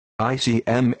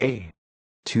 ICMA.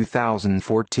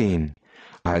 2014.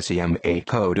 ICMA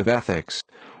Code of Ethics.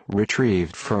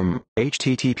 Retrieved from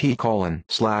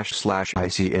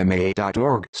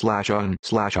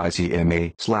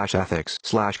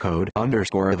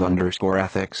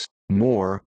http://icma.org/on/icma/ethics/code_of_ethics.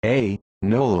 Moore, A.,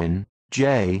 Nolan,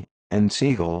 J., and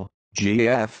Siegel,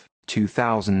 G.F.,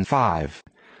 2005.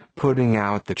 Putting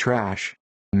Out the Trash.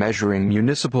 Measuring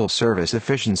Municipal Service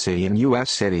Efficiency in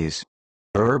U.S. Cities.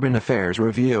 Urban Affairs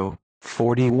Review,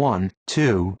 41,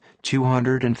 2,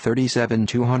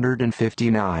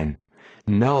 237-259.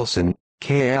 Nelson,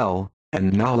 K.L.,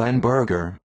 and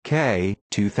Nallenberger, K.,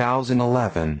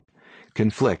 2011.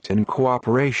 Conflict and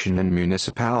Cooperation in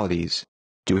Municipalities.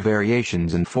 Do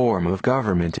variations in form of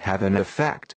government have an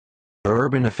effect?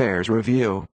 Urban Affairs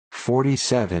Review,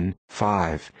 47,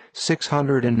 5,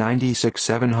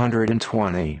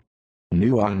 696-720.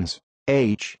 Nuance,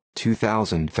 H.,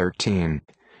 2013.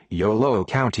 Yolo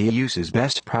County uses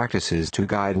best practices to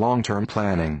guide long-term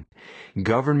planning.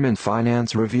 Government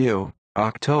Finance Review,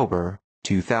 October,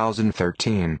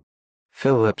 2013.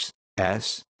 Phillips,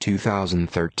 S.,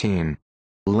 2013.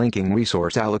 Linking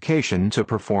Resource Allocation to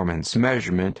Performance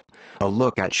Measurement, a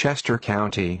look at Chester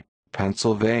County,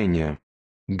 Pennsylvania.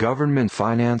 Government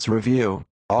Finance Review,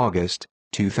 August,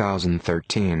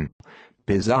 2013.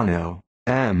 Pisano,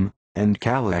 M., and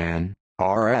Callahan,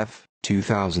 R.F.,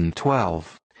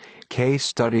 2012. Case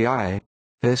Study I.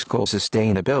 Fiscal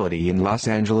Sustainability in Los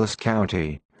Angeles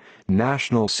County.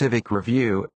 National Civic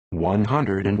Review,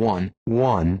 101,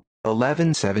 1,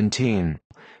 1117.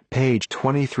 Page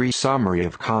 23 Summary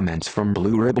of Comments from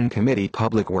Blue Ribbon Committee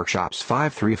Public Workshops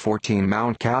 5-3-14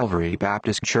 Mount Calvary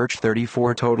Baptist Church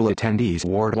 34 Total Attendees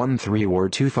Ward 1 3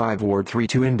 Ward 2 5 Ward 3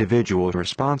 2 Individual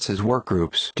Responses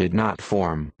Workgroups did not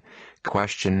form.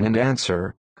 Question and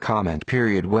answer, comment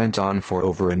period went on for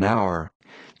over an hour.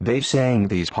 They saying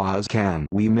these pause can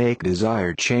we make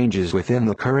desired changes within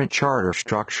the current charter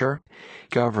structure?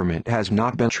 Government has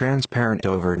not been transparent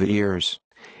over the years.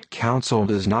 Council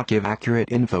does not give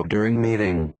accurate info during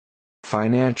meeting.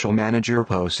 Financial manager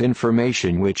posts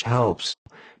information which helps.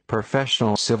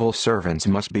 Professional civil servants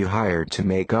must be hired to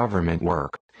make government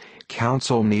work.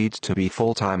 Council needs to be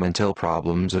full-time until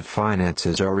problems of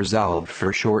finances are resolved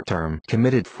for short-term,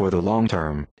 committed for the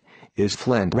long-term. Is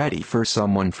Flint ready for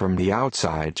someone from the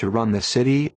outside to run the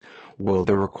city? Will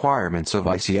the requirements of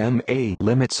ICMA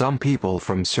limit some people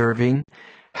from serving?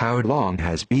 How long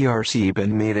has BRC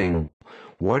been meeting?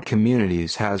 What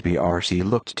communities has BRC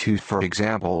looked to for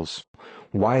examples?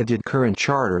 Why did current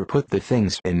charter put the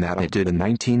things in that it did in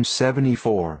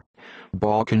 1974?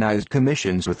 Balkanized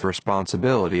commissions with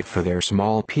responsibility for their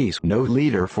small piece. No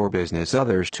leader for business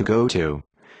others to go to.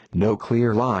 No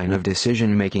clear line of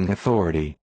decision-making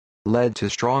authority. Led to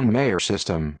strong mayor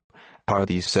system. Are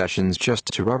these sessions just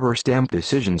to rubber stamp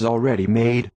decisions already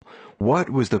made? What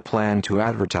was the plan to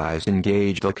advertise and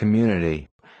engage the community?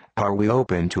 Are we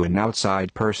open to an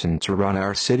outside person to run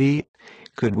our city?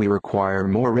 Could we require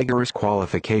more rigorous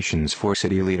qualifications for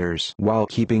city leaders while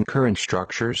keeping current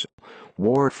structures?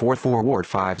 Ward 44, Ward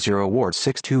 50, Ward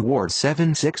 62, Ward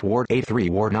 76, Ward 83,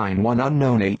 Ward 91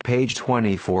 unknown 8 page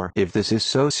 24. If this is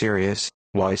so serious,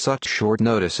 why such short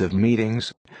notice of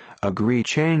meetings? Agree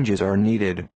changes are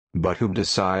needed, but who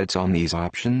decides on these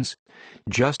options?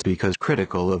 Just because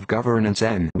critical of governance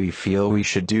and we feel we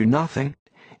should do nothing?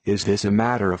 Is this a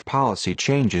matter of policy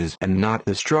changes and not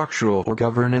the structural or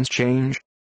governance change?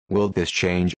 Will this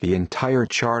change the entire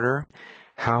charter?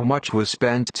 How much was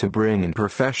spent to bring in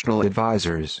professional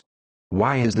advisors?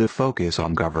 Why is the focus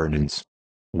on governance?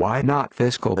 Why not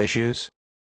fiscal issues?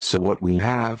 So what we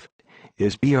have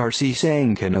is BRC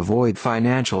saying can avoid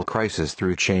financial crisis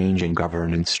through change in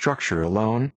governance structure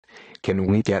alone? Can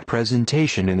we get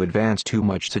presentation in advance too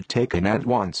much to take in at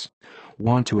once?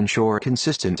 Want to ensure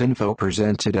consistent info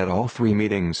presented at all three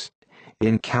meetings.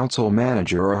 In council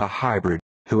manager or a hybrid,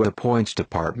 who appoints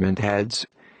department heads?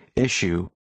 Issue,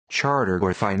 charter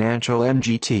or financial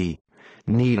MGT.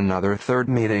 Need another third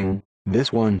meeting,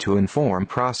 this one to inform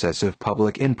process of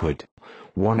public input.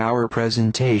 1 hour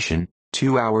presentation,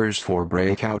 2 hours for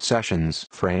breakout sessions.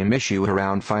 Frame issue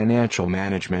around financial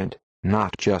management,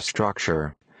 not just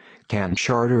structure. Can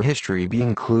charter history be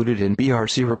included in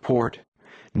BRC report?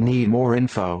 Need more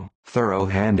info, thorough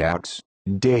handouts,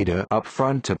 data up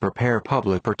front to prepare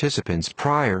public participants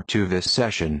prior to this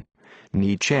session.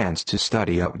 Need chance to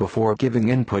study up before giving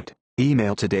input,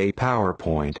 email today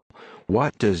PowerPoint.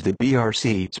 What does the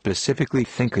BRC specifically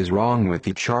think is wrong with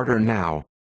the charter now?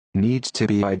 Needs to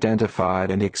be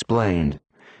identified and explained.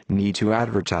 Need to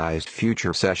advertise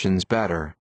future sessions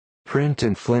better. Print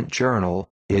in Flint Journal,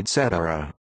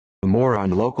 etc. More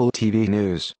on local TV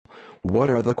news.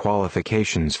 What are the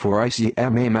qualifications for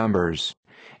ICMA members?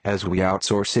 As we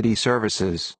outsource city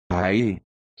services, i.e.,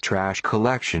 trash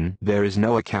collection, there is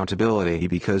no accountability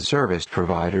because service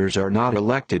providers are not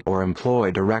elected or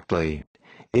employed directly.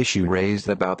 Issue raised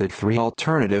about the three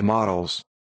alternative models.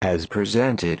 As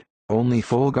presented, only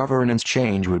full governance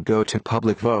change would go to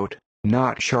public vote,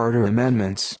 not charter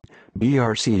amendments.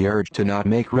 BRC urged to not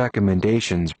make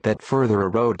recommendations that further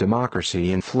erode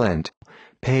democracy in Flint.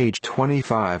 Page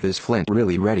 25. Is Flint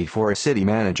really ready for a city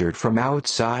manager from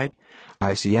outside?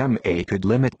 ICMA could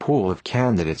limit pool of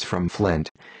candidates from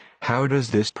Flint. How does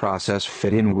this process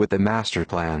fit in with the master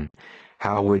plan?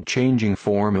 How would changing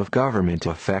form of government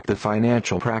affect the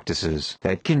financial practices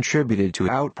that contributed to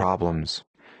out problems?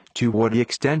 To what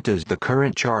extent does the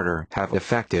current charter have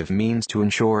effective means to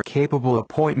ensure capable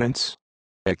appointments,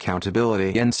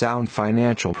 accountability and sound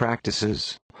financial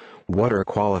practices? What are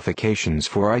qualifications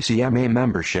for ICMA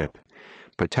membership?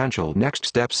 Potential next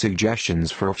step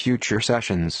suggestions for future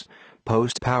sessions.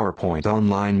 Post PowerPoint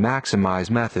online. Maximize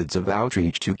methods of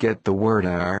outreach to get the word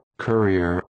out.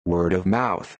 Courier, word of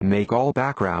mouth. Make all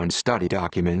background study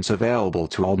documents available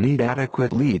to all. Need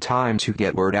adequate lead time to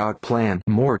get word out. Plan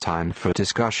more time for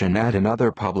discussion at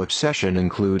another public session.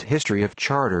 Include history of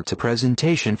charter to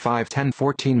presentation.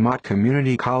 5-10-14 Mott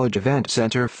Community College Event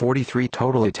Center. 43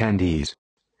 total attendees.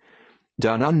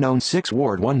 Done unknown. 6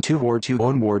 Ward 1 2 Ward 2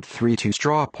 1 Ward 3 2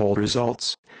 straw poll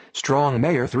results. Strong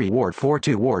Mayor 3 Ward 4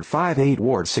 2 Ward 5 8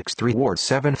 Ward 6 3 Ward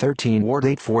 7 13 Ward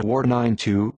 8 4 Ward 9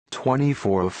 2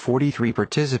 24 of 43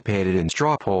 participated in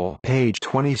straw poll. Page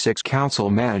 26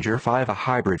 Council Manager 5 a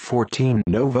hybrid 14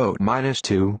 no vote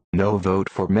 -2 no vote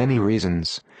for many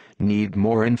reasons. Need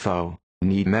more info.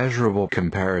 Need measurable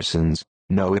comparisons.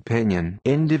 No opinion.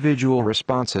 Individual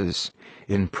responses.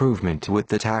 Improvement with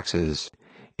the taxes.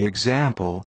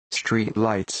 Example, street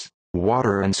lights,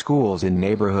 water and schools in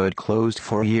neighborhood closed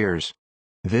for years.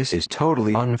 This is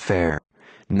totally unfair.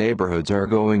 Neighborhoods are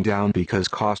going down because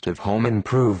cost of home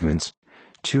improvements.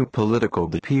 Too political.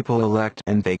 The people elect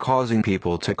and they causing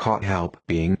people to caught help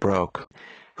being broke.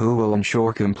 Who will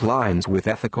ensure compliance with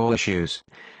ethical issues?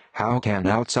 How can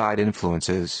outside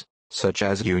influences, such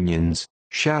as unions,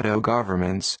 shadow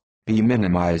governments, be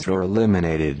minimized or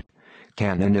eliminated?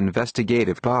 Can an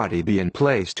investigative body be in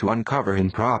place to uncover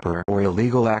improper or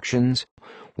illegal actions?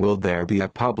 Will there be a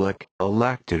public,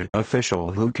 elected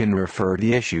official who can refer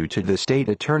the issue to the State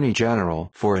Attorney General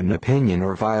for an opinion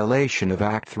or violation of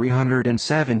Act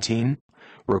 317?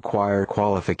 Require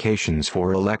qualifications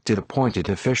for elected appointed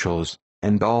officials,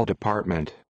 and all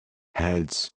department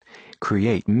heads.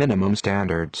 Create minimum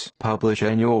standards. Publish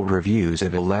annual reviews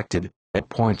of elected,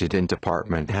 appointed and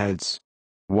department heads.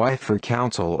 Why for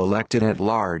council elected at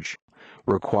large?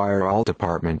 Require all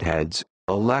department heads,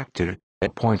 elected,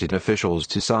 appointed officials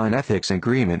to sign ethics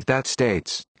agreement that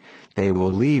states they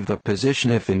will leave the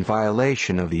position if in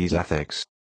violation of these ethics.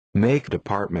 Make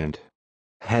department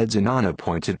heads an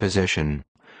unappointed position.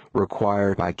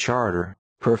 Require by charter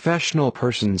professional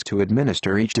persons to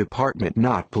administer each department,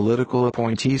 not political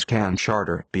appointees. Can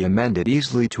charter be amended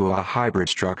easily to a hybrid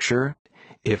structure?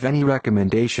 If any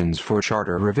recommendations for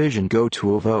charter revision go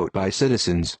to a vote by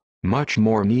citizens, much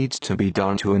more needs to be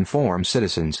done to inform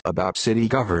citizens about city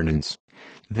governance.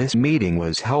 This meeting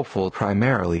was helpful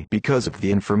primarily because of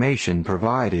the information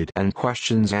provided and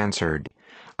questions answered.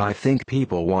 I think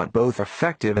people want both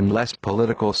effective and less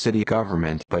political city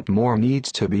government, but more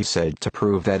needs to be said to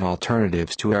prove that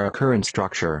alternatives to our current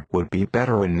structure would be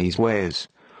better in these ways.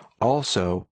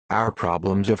 Also, our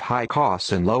problems of high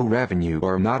costs and low revenue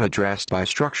are not addressed by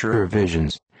structure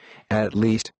revisions. At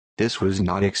least, this was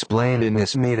not explained in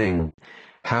this meeting.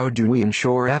 How do we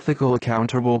ensure ethical,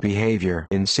 accountable behavior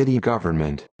in city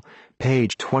government?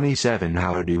 Page 27.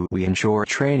 How do we ensure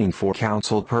training for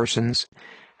council persons?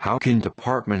 How can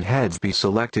department heads be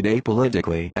selected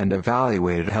apolitically and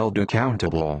evaluated, held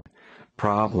accountable?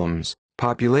 Problems: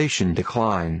 population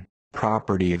decline,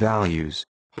 property values,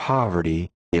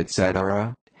 poverty,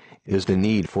 etc. Is the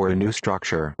need for a new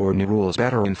structure or new rules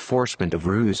better enforcement of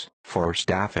rules for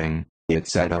staffing,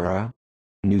 etc.?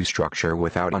 New structure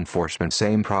without enforcement,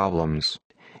 same problems.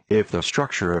 If the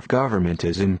structure of government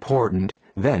is important,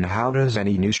 then how does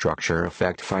any new structure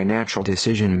affect financial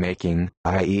decision-making,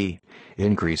 i.e.,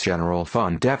 increase general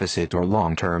fund deficit or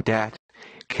long-term debt?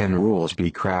 Can rules be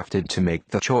crafted to make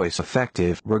the choice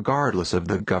effective regardless of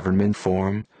the government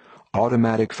form?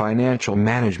 Automatic financial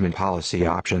management policy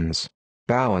options.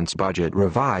 Balance budget,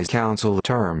 revise council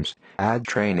terms, add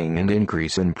training and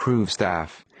increase improve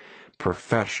staff.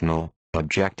 Professional,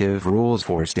 objective rules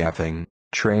for staffing,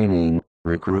 training,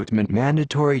 recruitment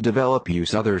mandatory. Develop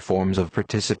use other forms of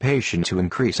participation to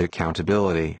increase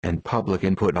accountability and public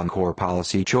input on core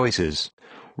policy choices.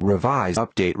 Revise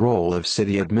update role of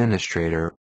city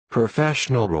administrator.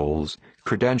 Professional roles,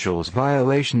 credentials.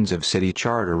 Violations of city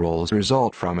charter roles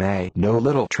result from a. No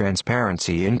little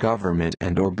transparency in government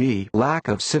and or b. Lack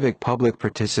of civic public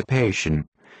participation.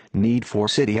 Need for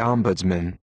city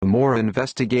ombudsman. More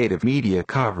investigative media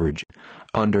coverage.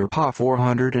 Under PA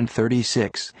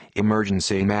 436,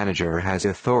 emergency manager has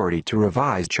authority to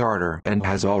revise charter and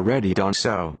has already done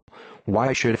so.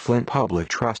 Why should Flint Public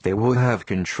trust they will have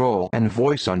control and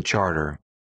voice on charter?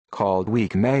 Called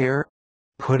weak mayor?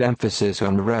 Put emphasis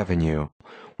on revenue.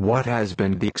 What has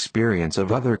been the experience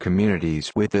of other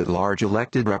communities with at-large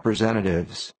elected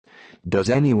representatives? Does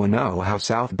anyone know how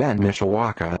South Bend,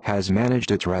 Mishawaka has managed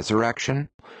its resurrection?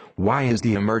 Why is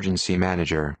the emergency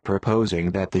manager proposing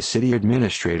that the city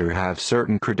administrator have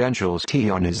certain credentials?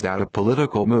 Is that a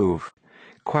political move?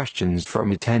 Questions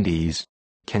from attendees.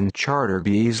 Can charter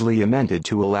be easily amended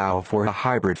to allow for a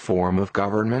hybrid form of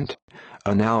government?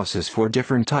 Analysis for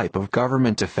different type of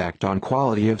government effect on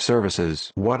quality of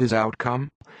services. What is outcome?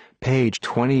 Page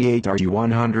 28. Are you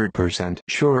 100%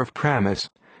 sure of premise?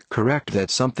 Correct that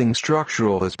something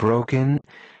structural is broken?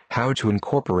 How to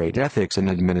incorporate ethics in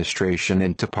administration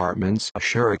and departments.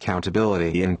 Assure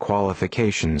accountability in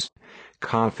qualifications.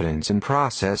 Confidence in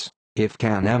process. If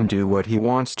can M do what he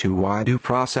wants to, why do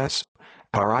process?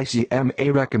 Are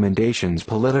ICMA recommendations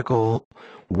political?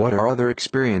 What are other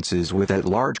experiences with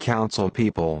at-large council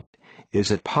people?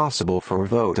 Is it possible for a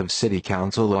vote of city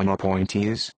council on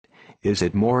appointees? Is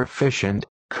it more efficient,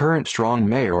 current strong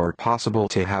mayor, or possible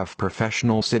to have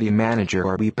professional city manager?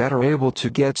 Are we better able to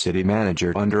get city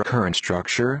manager under current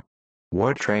structure?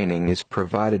 What training is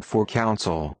provided for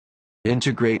council?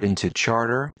 Integrate into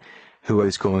charter? Who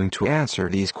is going to answer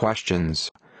these questions?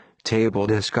 Table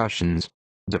discussions.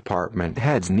 Department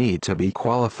heads need to be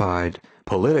qualified.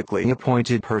 Politically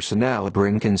appointed personnel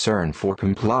bring concern for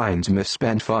compliance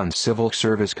misspent funds. Civil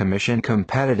Service Commission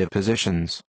competitive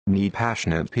positions need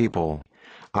passionate people.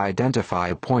 Identify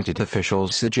appointed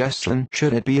officials. Suggestion: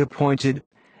 should it be appointed?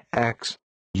 X.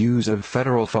 Use of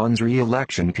federal funds.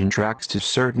 Re-election contracts to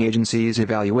certain agencies.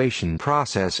 Evaluation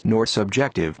process nor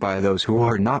subjective by those who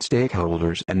are not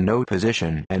stakeholders and no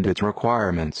position and its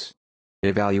requirements.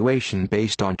 Evaluation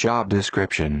based on job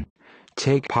description.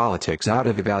 Take politics out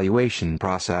of evaluation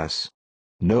process.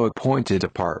 No appointed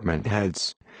department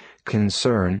heads.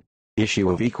 Concern: issue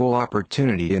of equal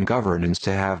opportunity in governance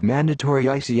to have mandatory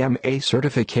ICMA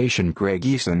certification. Greg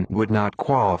Eason would not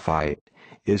qualify.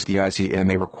 Is the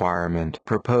ICMA requirement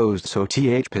proposed so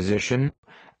th position?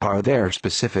 Are there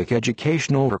specific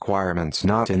educational requirements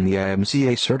not in the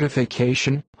IMCA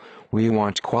certification? We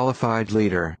want qualified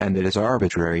leader and it is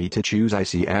arbitrary to choose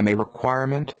ICMA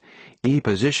requirement.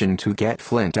 Position to get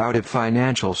Flint out of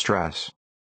financial stress.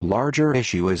 Larger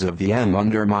issue is of the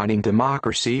undermining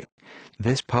democracy.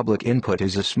 This public input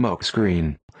is a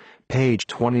smokescreen. Page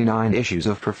 29. Issues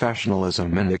of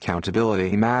professionalism and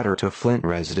accountability matter to Flint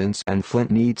residents, and Flint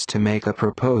needs to make a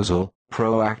proposal,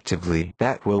 proactively,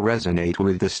 that will resonate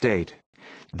with the state.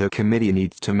 The committee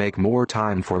needs to make more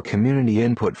time for community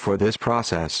input for this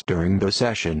process during the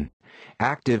session.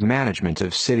 Active management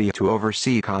of city to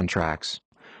oversee contracts.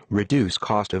 Reduce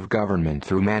cost of government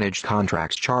through managed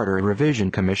contracts. Charter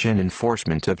Revision Commission.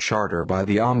 Enforcement of charter by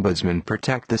the Ombudsman.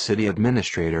 Protect the city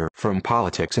administrator from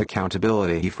politics.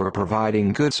 Accountability for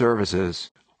providing good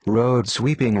services. Road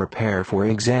sweeping repair, for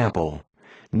example.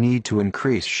 Need to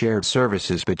increase shared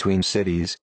services between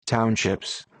cities,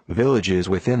 townships, villages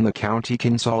within the county.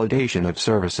 Consolidation of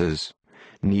services.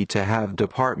 Need to have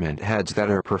department heads that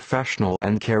are professional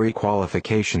and carry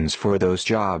qualifications for those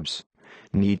jobs.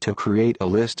 Need to create a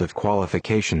list of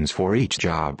qualifications for each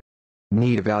job.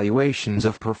 Need evaluations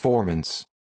of performance.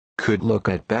 Could look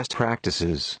at best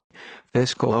practices.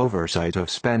 Fiscal oversight of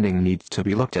spending needs to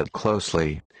be looked at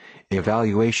closely.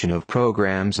 Evaluation of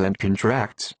programs and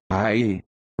contracts, i.e.,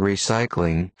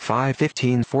 recycling.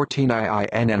 5:15:14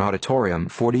 IINN Auditorium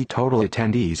 40. Total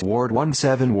attendees: Ward 1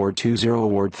 7, Ward 2 0,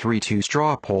 Ward 3 2.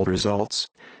 Straw poll results: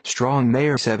 Strong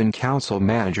Mayor 7, Council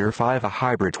Manager 5, a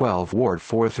hybrid 12, Ward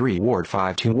 4 3, Ward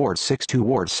 5 2, Ward 6 2,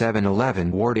 Ward 7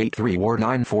 11, Ward 8 3, Ward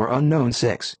 9 4, unknown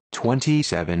 6.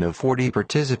 27 of 40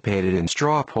 participated in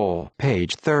straw poll.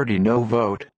 Page 30. No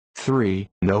vote. 3.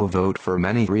 No vote for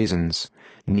many reasons.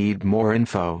 Need more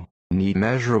info. Need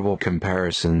measurable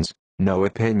comparisons. No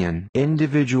opinion.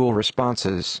 Individual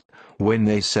responses. When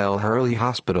they sell Hurley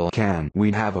Hospital, can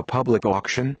we have a public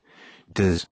auction?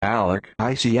 Does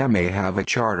ICMA have a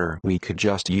charter we could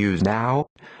just use now?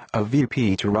 A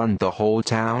VP to run the whole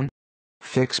town?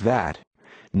 Fix that.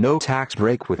 No tax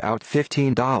break without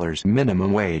 $15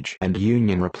 minimum wage and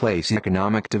union. Replace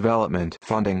economic development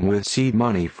funding with seed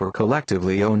money for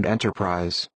collectively owned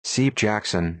enterprise. Seep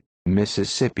Jackson,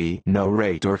 Mississippi. No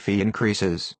rate or fee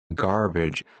increases.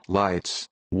 Garbage, lights,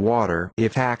 water.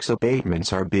 If tax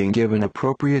abatements are being given,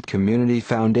 appropriate community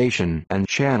foundation and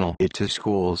channel it to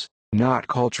schools, not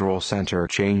cultural center.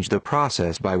 Change the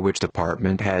process by which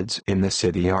department heads in the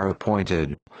city are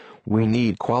appointed. We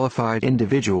need qualified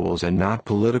individuals and not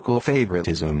political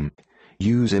favoritism.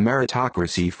 Use a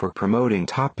meritocracy for promoting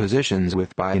top positions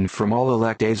with buy-in from all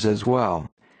electeds as well.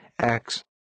 X.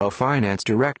 A finance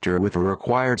director with a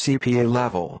required CPA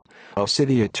level. A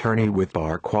city attorney with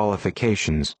bar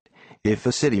qualifications. If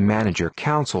the city manager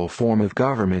council form of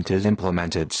government is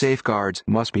implemented, safeguards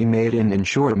must be made and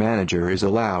ensure manager is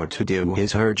allowed to do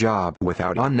his/her job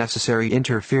without unnecessary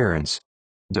interference.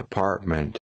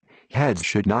 Department heads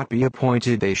should not be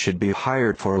appointed, they should be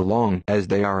hired for as long as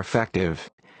they are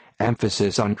effective.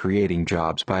 Emphasis on creating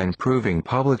jobs by improving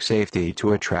public safety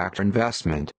to attract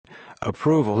investment.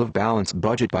 Approval of balanced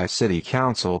budget by city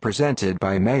council presented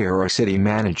by mayor or city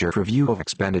manager. Review of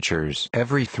expenditures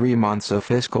every 3 months of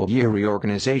fiscal year.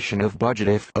 Reorganization of budget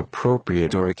if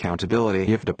appropriate or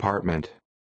accountability if department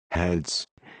heads.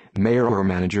 Mayor or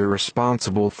manager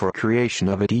responsible for creation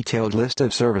of a detailed list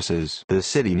of services the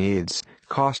city needs,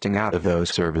 costing out of those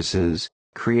services,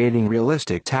 creating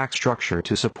realistic tax structure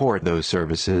to support those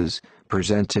services,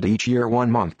 presented each year 1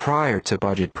 month prior to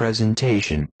budget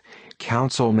presentation.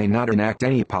 Council may not enact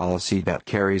any policy that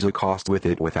carries a cost with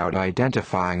it without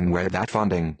identifying where that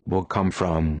funding will come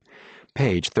from.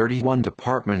 Page 31.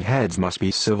 Department heads must be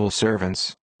civil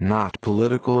servants, not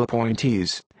political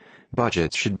appointees.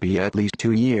 Budgets should be at least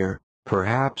 2-year,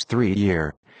 perhaps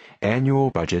 3-year. Annual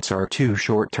budgets are too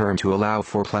short-term to allow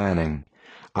for planning.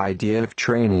 Idea of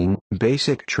training,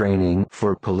 basic training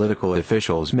for political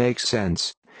officials makes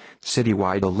sense.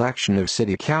 Citywide election of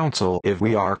city council. If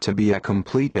we are to be a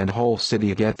complete and whole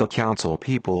city, get the council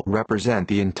people represent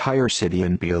the entire city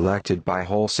and be elected by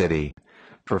whole city.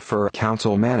 prefer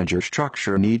council manager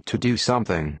structure need to do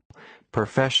something.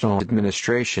 Professional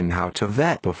administration how to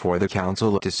vet before the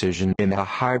council decision in a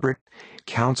hybrid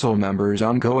council members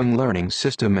ongoing learning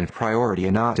system and priority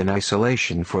not in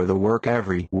isolation for the work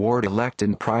every ward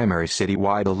elected primary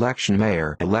citywide election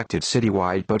mayor elected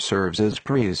citywide but serves as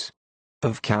pres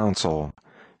of council.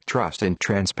 Trust and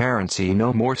transparency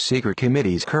no more secret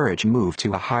committees courage move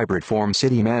to a hybrid form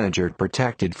city manager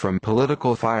protected from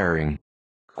political firing.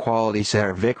 Quality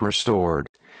service restored.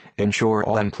 Ensure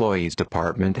all employees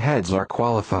department heads are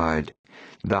qualified.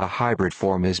 The hybrid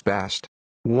form is best.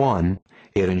 1.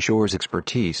 It ensures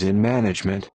expertise in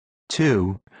management.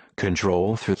 2.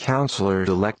 Control through councilors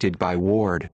elected by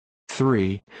ward.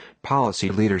 3. Policy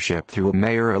leadership through a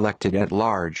mayor elected at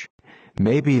large.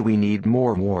 Maybe we need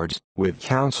more wards, with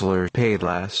councilors paid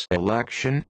less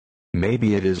election?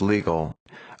 Maybe it is legal.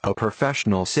 A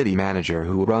professional city manager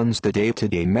who runs the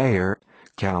day-to-day mayor.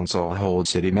 Council holds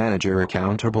city manager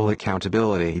accountable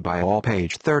accountability by all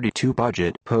page 32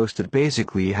 budget posted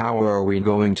basically how are we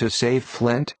going to save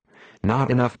Flint? Not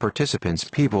enough participants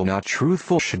people not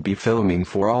truthful should be filming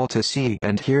for all to see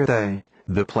and hear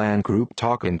the plan group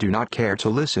talk and do not care to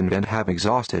listen and have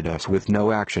exhausted us with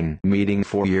no action meeting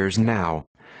for years now.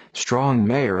 Strong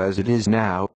mayor as it is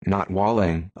now, not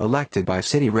walling, elected by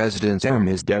city residents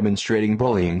is demonstrating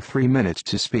bullying 3 minutes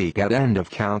to speak at end of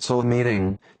council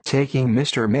meeting, taking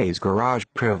Mr. May's garage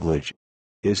privilege.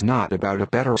 Is not about a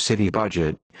better city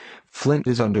budget. Flint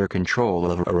is under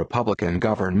control of a Republican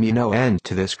government no end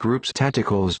to this group's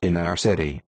tentacles in our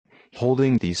city.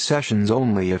 Holding these sessions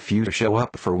only if you show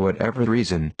up for whatever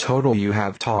reason total you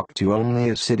have talked to only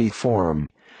a city forum.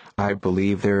 I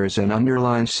believe there is an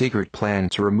underlying secret plan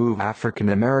to remove African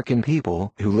American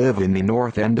people who live in the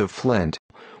north end of Flint.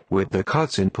 With the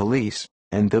cuts in police,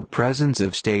 and the presence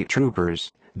of state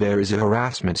troopers, there is a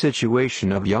harassment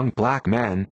situation of young black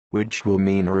men, which will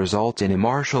mean a result in a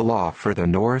martial law for the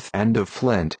north end of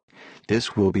Flint.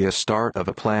 This will be a start of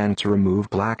a plan to remove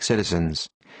black citizens.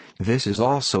 This is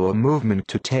also a movement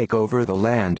to take over the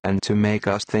land and to make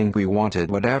us think we wanted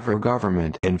whatever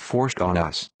government enforced on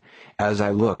us. As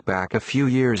I look back a few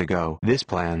years ago, this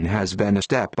plan has been a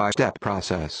step-by-step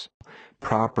process.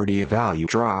 Property value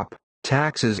drop,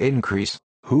 taxes increase,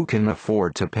 who can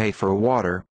afford to pay for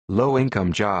water,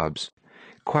 low-income jobs.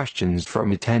 Questions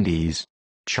from attendees.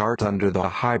 Chart under the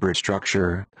hybrid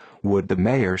structure. Would the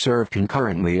mayor serve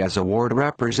concurrently as a ward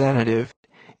representative?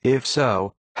 If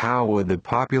so, how would the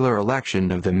popular election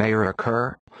of the mayor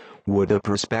occur? Would a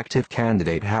prospective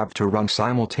candidate have to run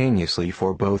simultaneously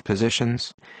for both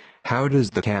positions? How does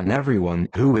can everyone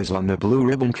who is on the Blue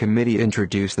Ribbon Committee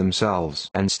introduce themselves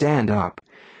and stand up?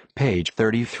 Page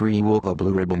 33 Will the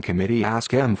Blue Ribbon Committee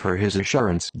ask him for his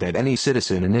assurance that any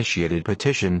citizen-initiated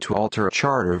petition to alter a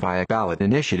charter via ballot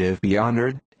initiative be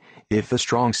honored? If the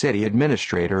strong city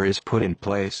administrator is put in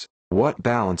place, what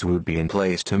balance would be in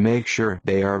place to make sure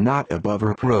they are not above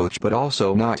reproach but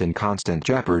also not in constant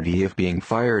jeopardy of being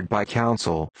fired by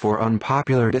council for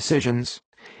unpopular decisions?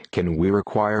 Can we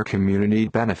require community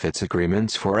benefits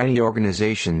agreements for any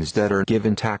organizations that are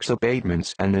given tax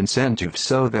abatements and incentives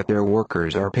so that their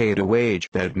workers are paid a wage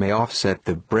that may offset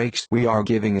the breaks we are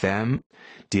giving them?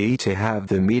 D. To have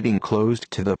the meeting closed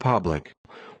to the public.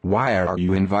 Why are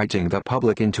you inviting the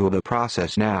public into the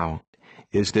process now?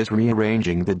 Is this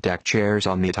rearranging the deck chairs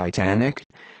on the Titanic?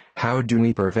 How do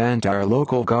we prevent our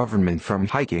local government from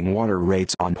hiking water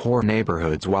rates on poor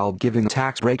neighborhoods while giving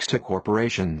tax breaks to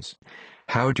corporations?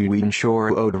 How do we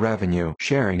ensure owed revenue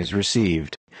sharing is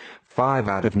received? 5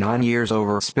 out of 9 years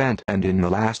overspent and in the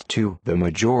last 2 the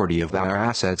majority of our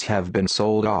assets have been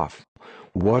sold off.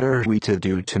 What are we to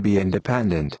do to be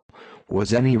independent?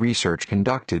 Was any research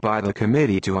conducted by the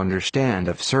committee to understand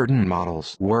if certain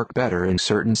models work better in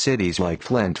certain cities like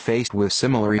Flint faced with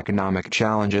similar economic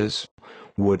challenges?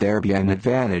 Would there be an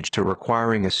advantage to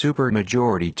requiring a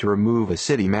supermajority to remove a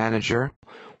city manager?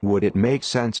 Would it make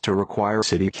sense to require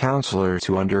city councilors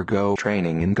to undergo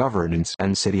training in governance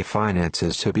and city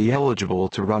finances to be eligible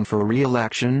to run for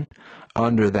re-election?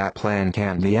 Under that plan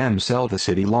can the M sell the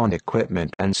city lawn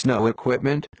equipment and snow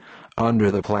equipment?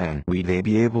 Under the plan would they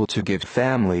be able to give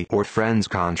family or friends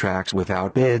contracts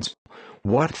without bids?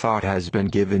 What thought has been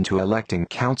given to electing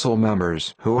council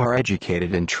members who are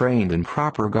educated and trained in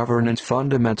proper governance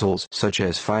fundamentals such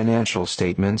as financial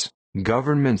statements,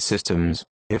 government systems,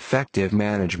 effective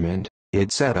management,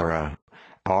 etc.?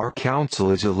 Our council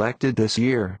is elected this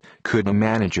year. Could a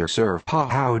manager serve?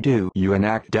 How do you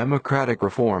enact democratic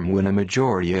reform when a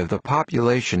majority of the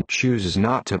population chooses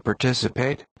not to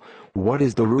participate? What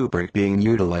is the rubric being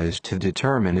utilized to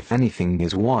determine if anything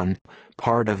is 1.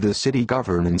 Part of the city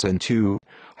governance and 2.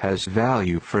 Has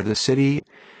value for the city?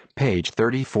 Page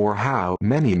 34. How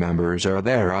many members are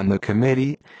there on the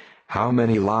committee? How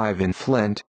many live in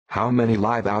Flint? How many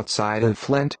live outside of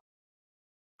Flint?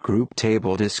 Group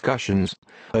table discussions.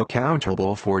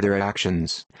 Accountable for their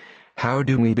actions. How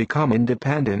do we become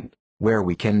independent? Where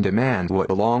we can demand what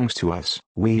belongs to us,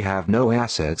 we have no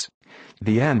assets.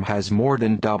 The M has more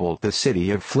than doubled the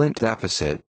city of Flint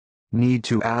deficit. Need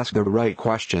to ask the right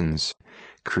questions.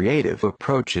 Creative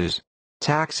approaches.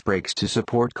 Tax breaks to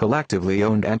support collectively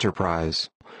owned enterprise.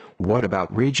 What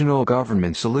about regional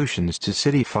government solutions to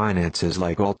city finances,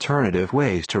 like alternative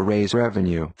ways to raise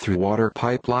revenue through water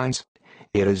pipelines?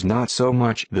 It is not so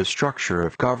much the structure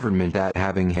of government that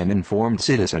having an informed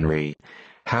citizenry.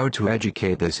 How to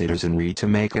educate the citizenry to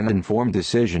make an informed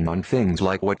decision on things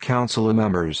like what council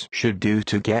members should do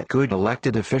to get good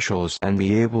elected officials and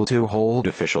be able to hold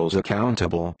officials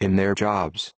accountable in their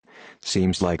jobs.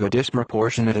 Seems like a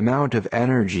disproportionate amount of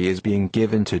energy is being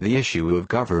given to the issue of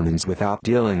governance without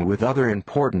dealing with other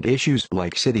important issues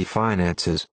like city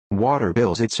finances, water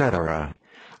bills, etc.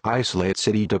 Isolate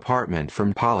city department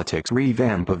from politics.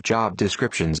 Revamp of job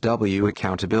descriptions.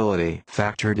 Accountability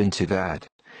factored into that.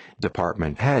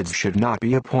 Department heads should not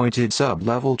be appointed.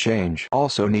 Sub-level change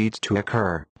also needs to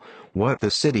occur. What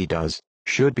the city does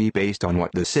should be based on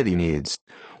what the city needs.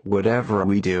 Whatever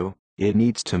we do, it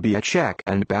needs to be a check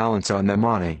and balance on the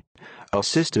money. A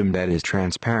system that is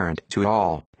transparent to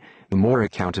all. More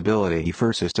accountability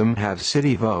for system. Have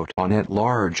city vote on at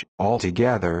large,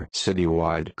 altogether,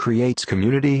 citywide. Creates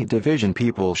community division.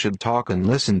 People should talk and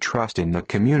listen. Trust in the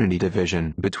community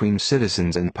division between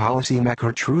citizens and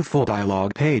policymaker. Truthful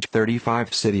dialogue. Page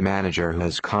 35. City manager who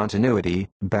has continuity,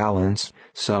 balance,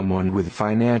 someone with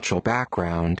financial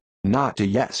background, not a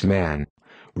yes man.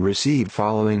 Received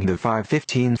following the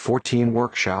 5/15/14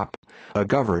 workshop. A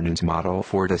governance model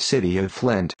for the city of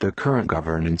Flint. The current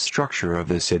governance structure of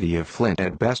the city of Flint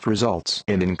at best results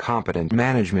in incompetent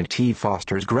management. T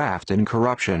fosters graft and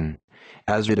corruption.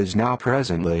 As it is now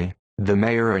presently, the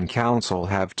mayor and council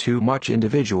have too much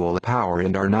individual power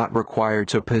and are not required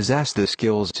to possess the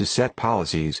skills to set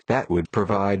policies that would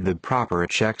provide the proper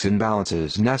checks and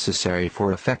balances necessary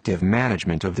for effective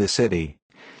management of the city.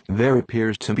 There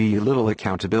appears to be little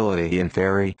accountability and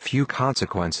very few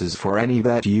consequences for any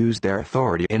that use their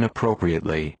authority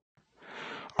inappropriately.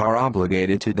 Are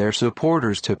obligated to their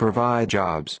supporters to provide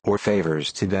jobs or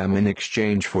favors to them in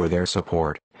exchange for their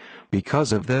support.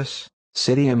 Because of this,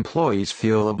 city employees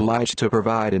feel obliged to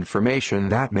provide information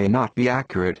that may not be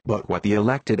accurate but what the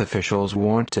elected officials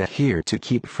want to hear to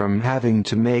keep from having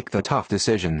to make the tough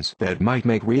decisions that might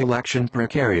make re-election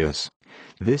precarious.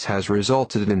 This has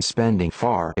resulted in spending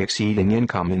far exceeding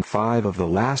income in 5 of the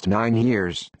last 9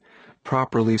 years.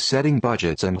 Properly setting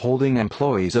budgets and holding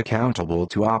employees accountable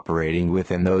to operating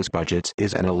within those budgets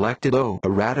is an elected oath. A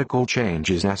radical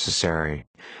change is necessary.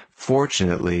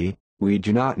 Fortunately, we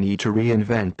do not need to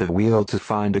reinvent the wheel to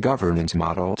find a governance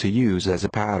model to use as a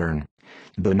pattern.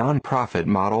 The nonprofit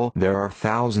model. There are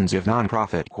thousands of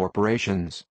nonprofit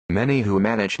corporations, many who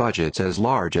manage budgets as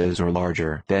large as or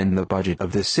larger than the budget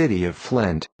of the city of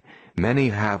Flint. Many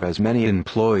have as many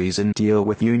employees and deal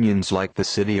with unions like the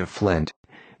city of Flint.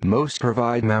 Most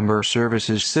provide member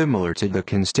services similar to the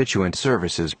constituent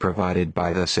services provided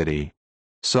by the city.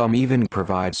 Some even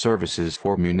provide services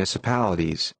for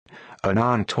municipalities.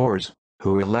 Annontors,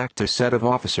 who elect a set of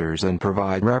officers and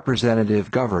provide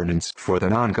representative governance for the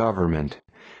non-government.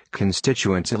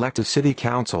 Constituents elect a city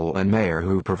council and mayor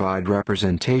who provide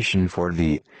representation for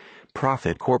the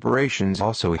profit. Corporations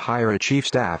also hire a chief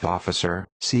staff officer,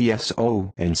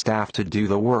 CSO, and staff to do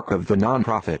the work of the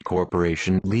nonprofit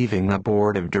corporation, leaving a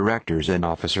board of directors and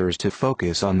officers to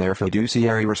focus on their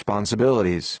fiduciary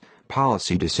responsibilities,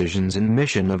 policy decisions, and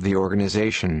mission of the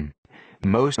organization.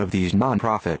 Most of these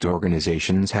nonprofit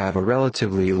organizations have a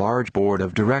relatively large board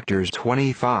of directors.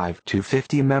 25 to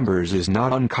 50 members is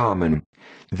not uncommon.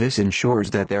 This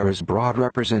ensures that there is broad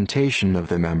representation of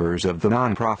the members of the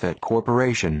nonprofit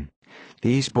corporation.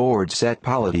 These boards set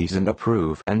policies and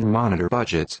approve and monitor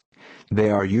budgets. They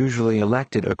are usually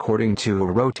elected according to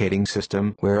a rotating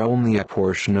system where only a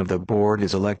portion of the board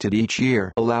is elected each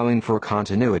year, allowing for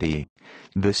continuity.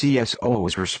 The CSO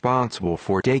is responsible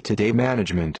for day-to-day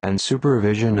management and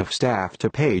supervision of staff. To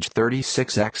page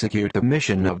 36. Execute the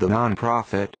mission of the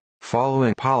nonprofit,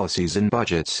 following policies and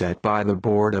budgets set by the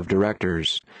board of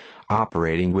directors.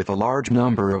 Operating with a large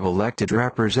number of elected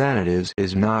representatives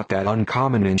is not that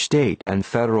uncommon in state and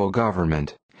federal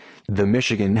government. The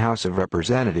Michigan House of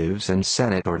Representatives and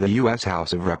Senate or the U.S.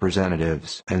 House of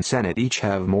Representatives and Senate each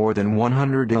have more than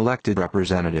 100 elected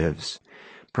representatives.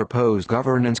 Proposed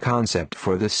governance concept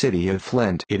for the City of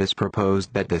Flint. It is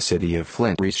proposed that the City of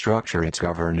Flint restructure its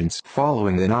governance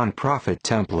following the nonprofit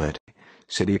template.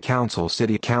 City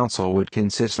Council would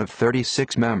consist of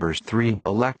 36 members, 3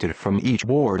 elected from each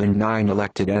ward and 9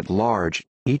 elected at large,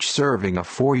 each serving a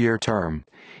 4-year term.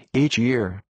 Each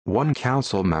year, 1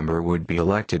 council member would be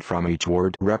elected from each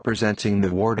ward representing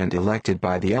the ward and elected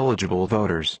by the eligible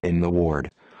voters in the ward.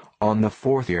 On the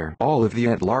 4th year, all of the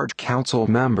at-large council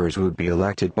members would be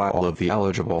elected by all of the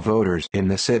eligible voters in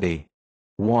the city.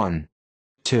 1,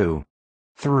 2,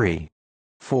 3,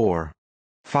 4,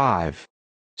 5,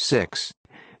 6.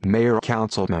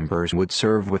 Mayor-council members would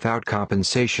serve without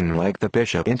compensation like the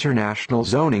Bishop. International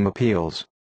zoning appeals.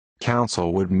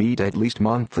 Council would meet at least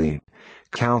monthly.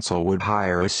 Council would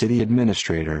hire a city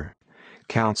administrator.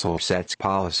 Council sets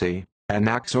policy,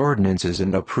 enacts ordinances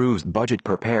and approves budget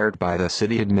prepared by the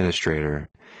city administrator.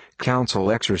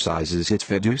 Council exercises its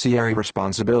fiduciary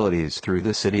responsibilities through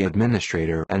the city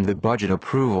administrator and the budget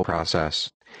approval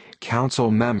process. Council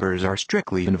members are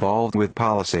strictly involved with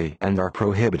policy and are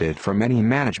prohibited from any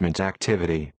management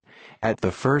activity. At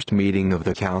the first meeting of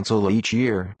the council each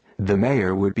year, the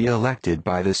mayor would be elected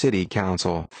by the city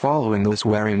council following the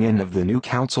swearing-in of the new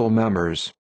council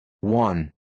members.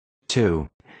 1, 2.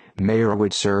 Mayor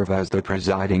would serve as the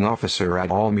presiding officer at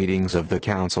all meetings of the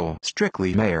council.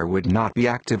 Strictly, mayor would not be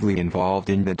actively involved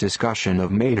in the discussion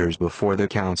of matters before the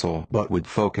council but would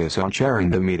focus on chairing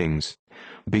the meetings.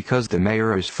 Because the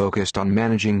mayor is focused on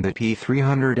managing the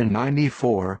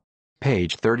P394,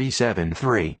 page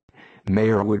 37-3.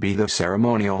 Mayor would be the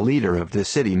ceremonial leader of the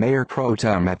city. Mayor pro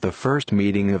tem. At the first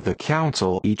meeting of the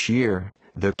council each year,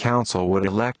 the council would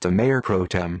elect a mayor pro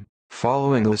tem,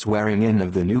 following the swearing-in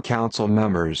of the new council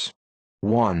members.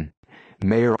 1.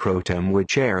 Mayor pro tem would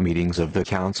chair meetings of the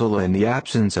council in the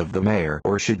absence of the mayor,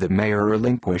 or should the mayor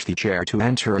relinquish the chair to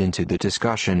enter into the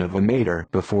discussion of a matter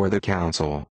before the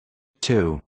council.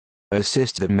 2.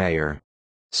 Assist the mayor.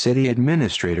 City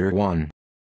administrator. 1,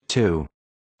 2,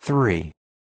 3,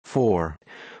 4,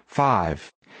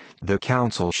 5. The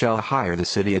council shall hire the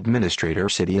city administrator.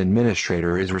 City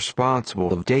administrator is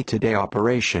responsible of day-to-day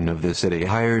operation of the city.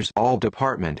 Hires all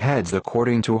department heads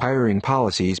according to hiring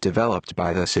policies developed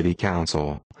by the city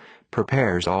council.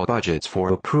 Prepares all budgets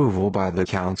for approval by the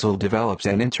council. Develops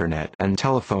an internet and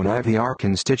telephone IVR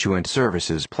constituent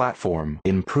services platform,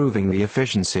 improving the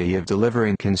efficiency of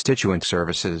delivering constituent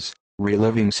services.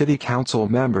 Relieving city council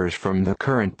members from the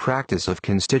current practice of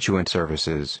constituent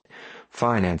services.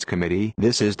 Finance Committee.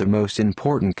 This is the most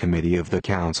important committee of the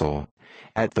council.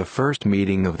 At the first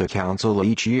meeting of the council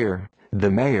each year,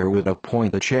 the mayor would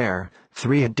appoint the chair,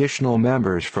 3 additional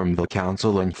members from the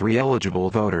council and 3 eligible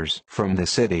voters from the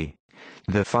city.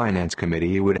 The Finance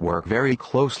Committee would work very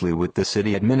closely with the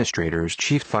city administrator's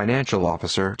chief financial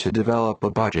officer to develop a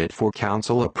budget for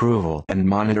council approval and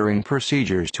monitoring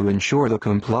procedures to ensure the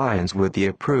compliance with the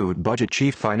approved budget.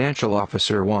 Chief financial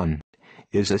officer 1.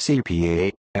 Is a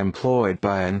CPA, employed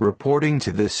by and reporting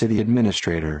to the city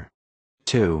administrator.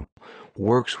 2.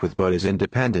 Works with but is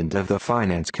independent of the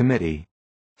Finance Committee.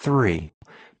 3.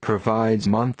 Provides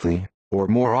monthly, or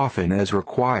more often as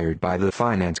required by the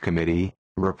Finance Committee,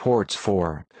 reports.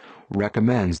 4.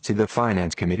 Recommends to the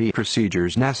Finance Committee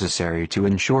procedures necessary to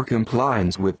ensure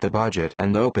compliance with the budget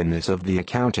and openness of the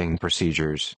accounting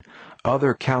procedures.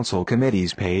 Other council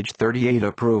committees. Page 38.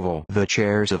 Approval. The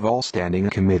chairs of all standing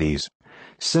committees.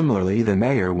 Similarly, the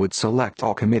mayor would select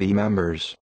all committee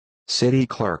members. City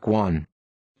clerk. 1,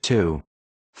 2,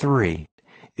 3.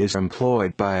 Is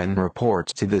employed by and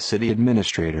reports to the city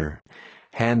administrator.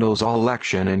 Handles all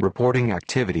election and reporting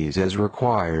activities as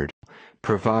required.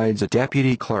 Provides a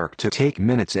deputy clerk to take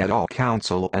minutes at all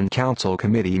council and council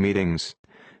committee meetings.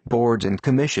 Boards and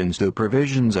commissions. The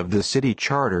provisions of the city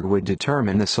charter would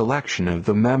determine the selection of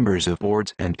the members of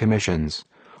boards and commissions.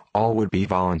 All would be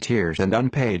volunteers and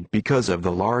unpaid. Because of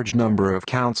the large number of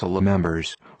council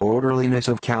members, orderliness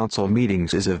of council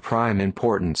meetings is of prime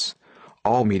importance.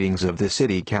 All meetings of the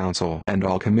city council and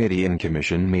all committee and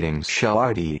commission meetings shall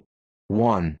ID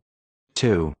 1,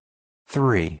 2,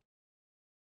 3.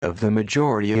 Of the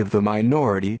majority of the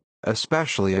minority,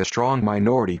 especially a strong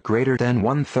minority greater than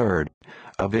 1/3,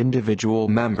 of individual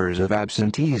members of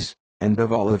absentees, and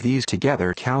of all of these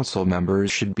together. Council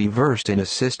members should be versed and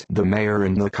assist the mayor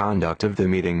in the conduct of the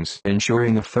meetings,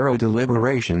 ensuring a thorough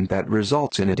deliberation that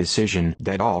results in a decision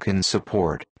that all can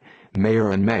support. Mayor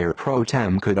and mayor pro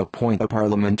tem could appoint a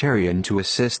parliamentarian to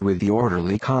assist with the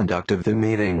orderly conduct of the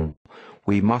meeting.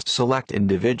 We must select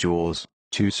individuals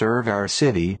to serve our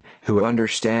city, who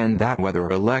understand that whether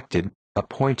elected,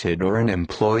 appointed or an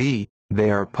employee, they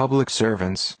are public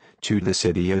servants, to the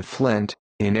city of Flint,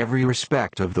 in every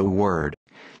respect of the word.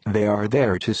 They are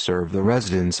there to serve the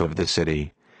residents of the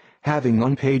city. Having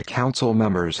unpaid council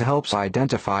members helps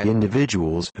identify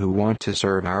individuals who want to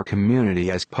serve our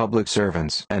community as public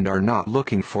servants and are not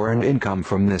looking for an income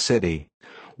from the city.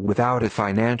 Without a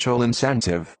financial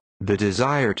incentive, the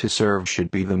desire to serve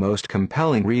should be the most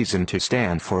compelling reason to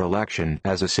stand for election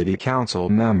as a city council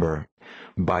member.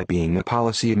 By being a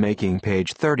policy-making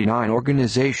page 39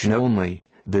 organization only,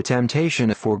 the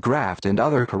temptation for graft and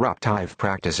other corruptive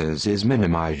practices is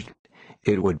minimized.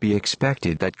 It would be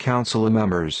expected that council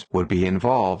members would be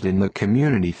involved in the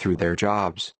community through their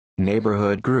jobs,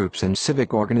 neighborhood groups and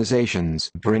civic organizations,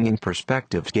 bringing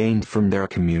perspectives gained from their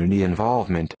community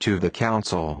involvement to the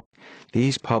council.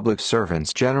 These public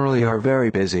servants generally are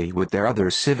very busy with their other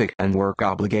civic and work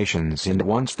obligations, and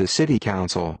once the city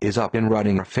council is up and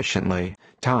running efficiently,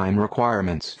 time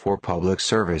requirements for public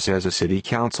service as a city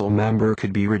council member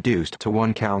could be reduced to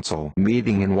one council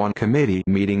meeting and one committee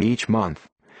meeting each month.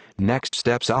 Next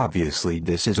steps. Obviously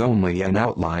this is only an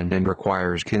outline and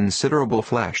requires considerable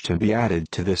flesh to be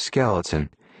added to the skeleton.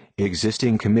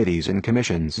 Existing committees and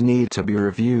commissions need to be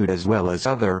reviewed as well as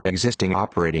other existing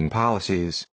operating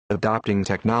policies, adopting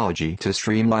technology to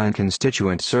streamline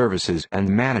constituent services and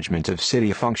management of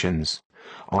city functions.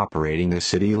 Operating the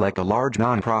city like a large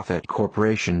nonprofit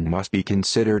corporation must be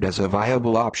considered as a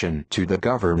viable option to the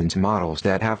governance models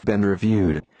that have been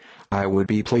reviewed. I would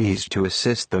be pleased to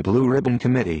assist the Blue Ribbon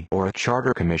Committee or a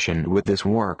Charter Commission with this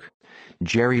work.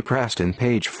 Jerry Preston,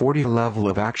 page 40. Level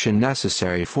of action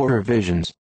necessary for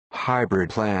revisions. Hybrid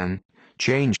plan.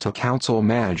 Change to council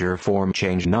manager form.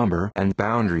 Change number and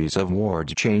boundaries of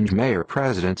wards. Change mayor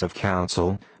president of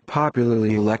council.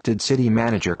 Popularly elected city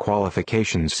manager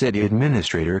qualifications. City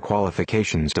administrator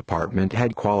qualifications. Department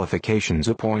head qualifications.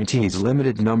 Appointees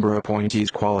limited number.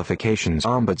 Appointees qualifications.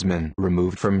 Ombudsman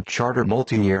removed from charter.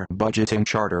 Multi-year budgeting.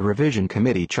 Charter revision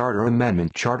committee. Charter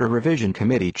amendment. Charter revision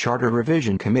committee. Charter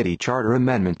revision committee. Charter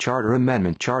amendment. Charter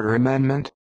amendment. Charter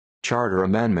amendment. Charter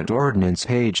amendment ordinance,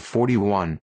 page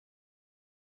 41.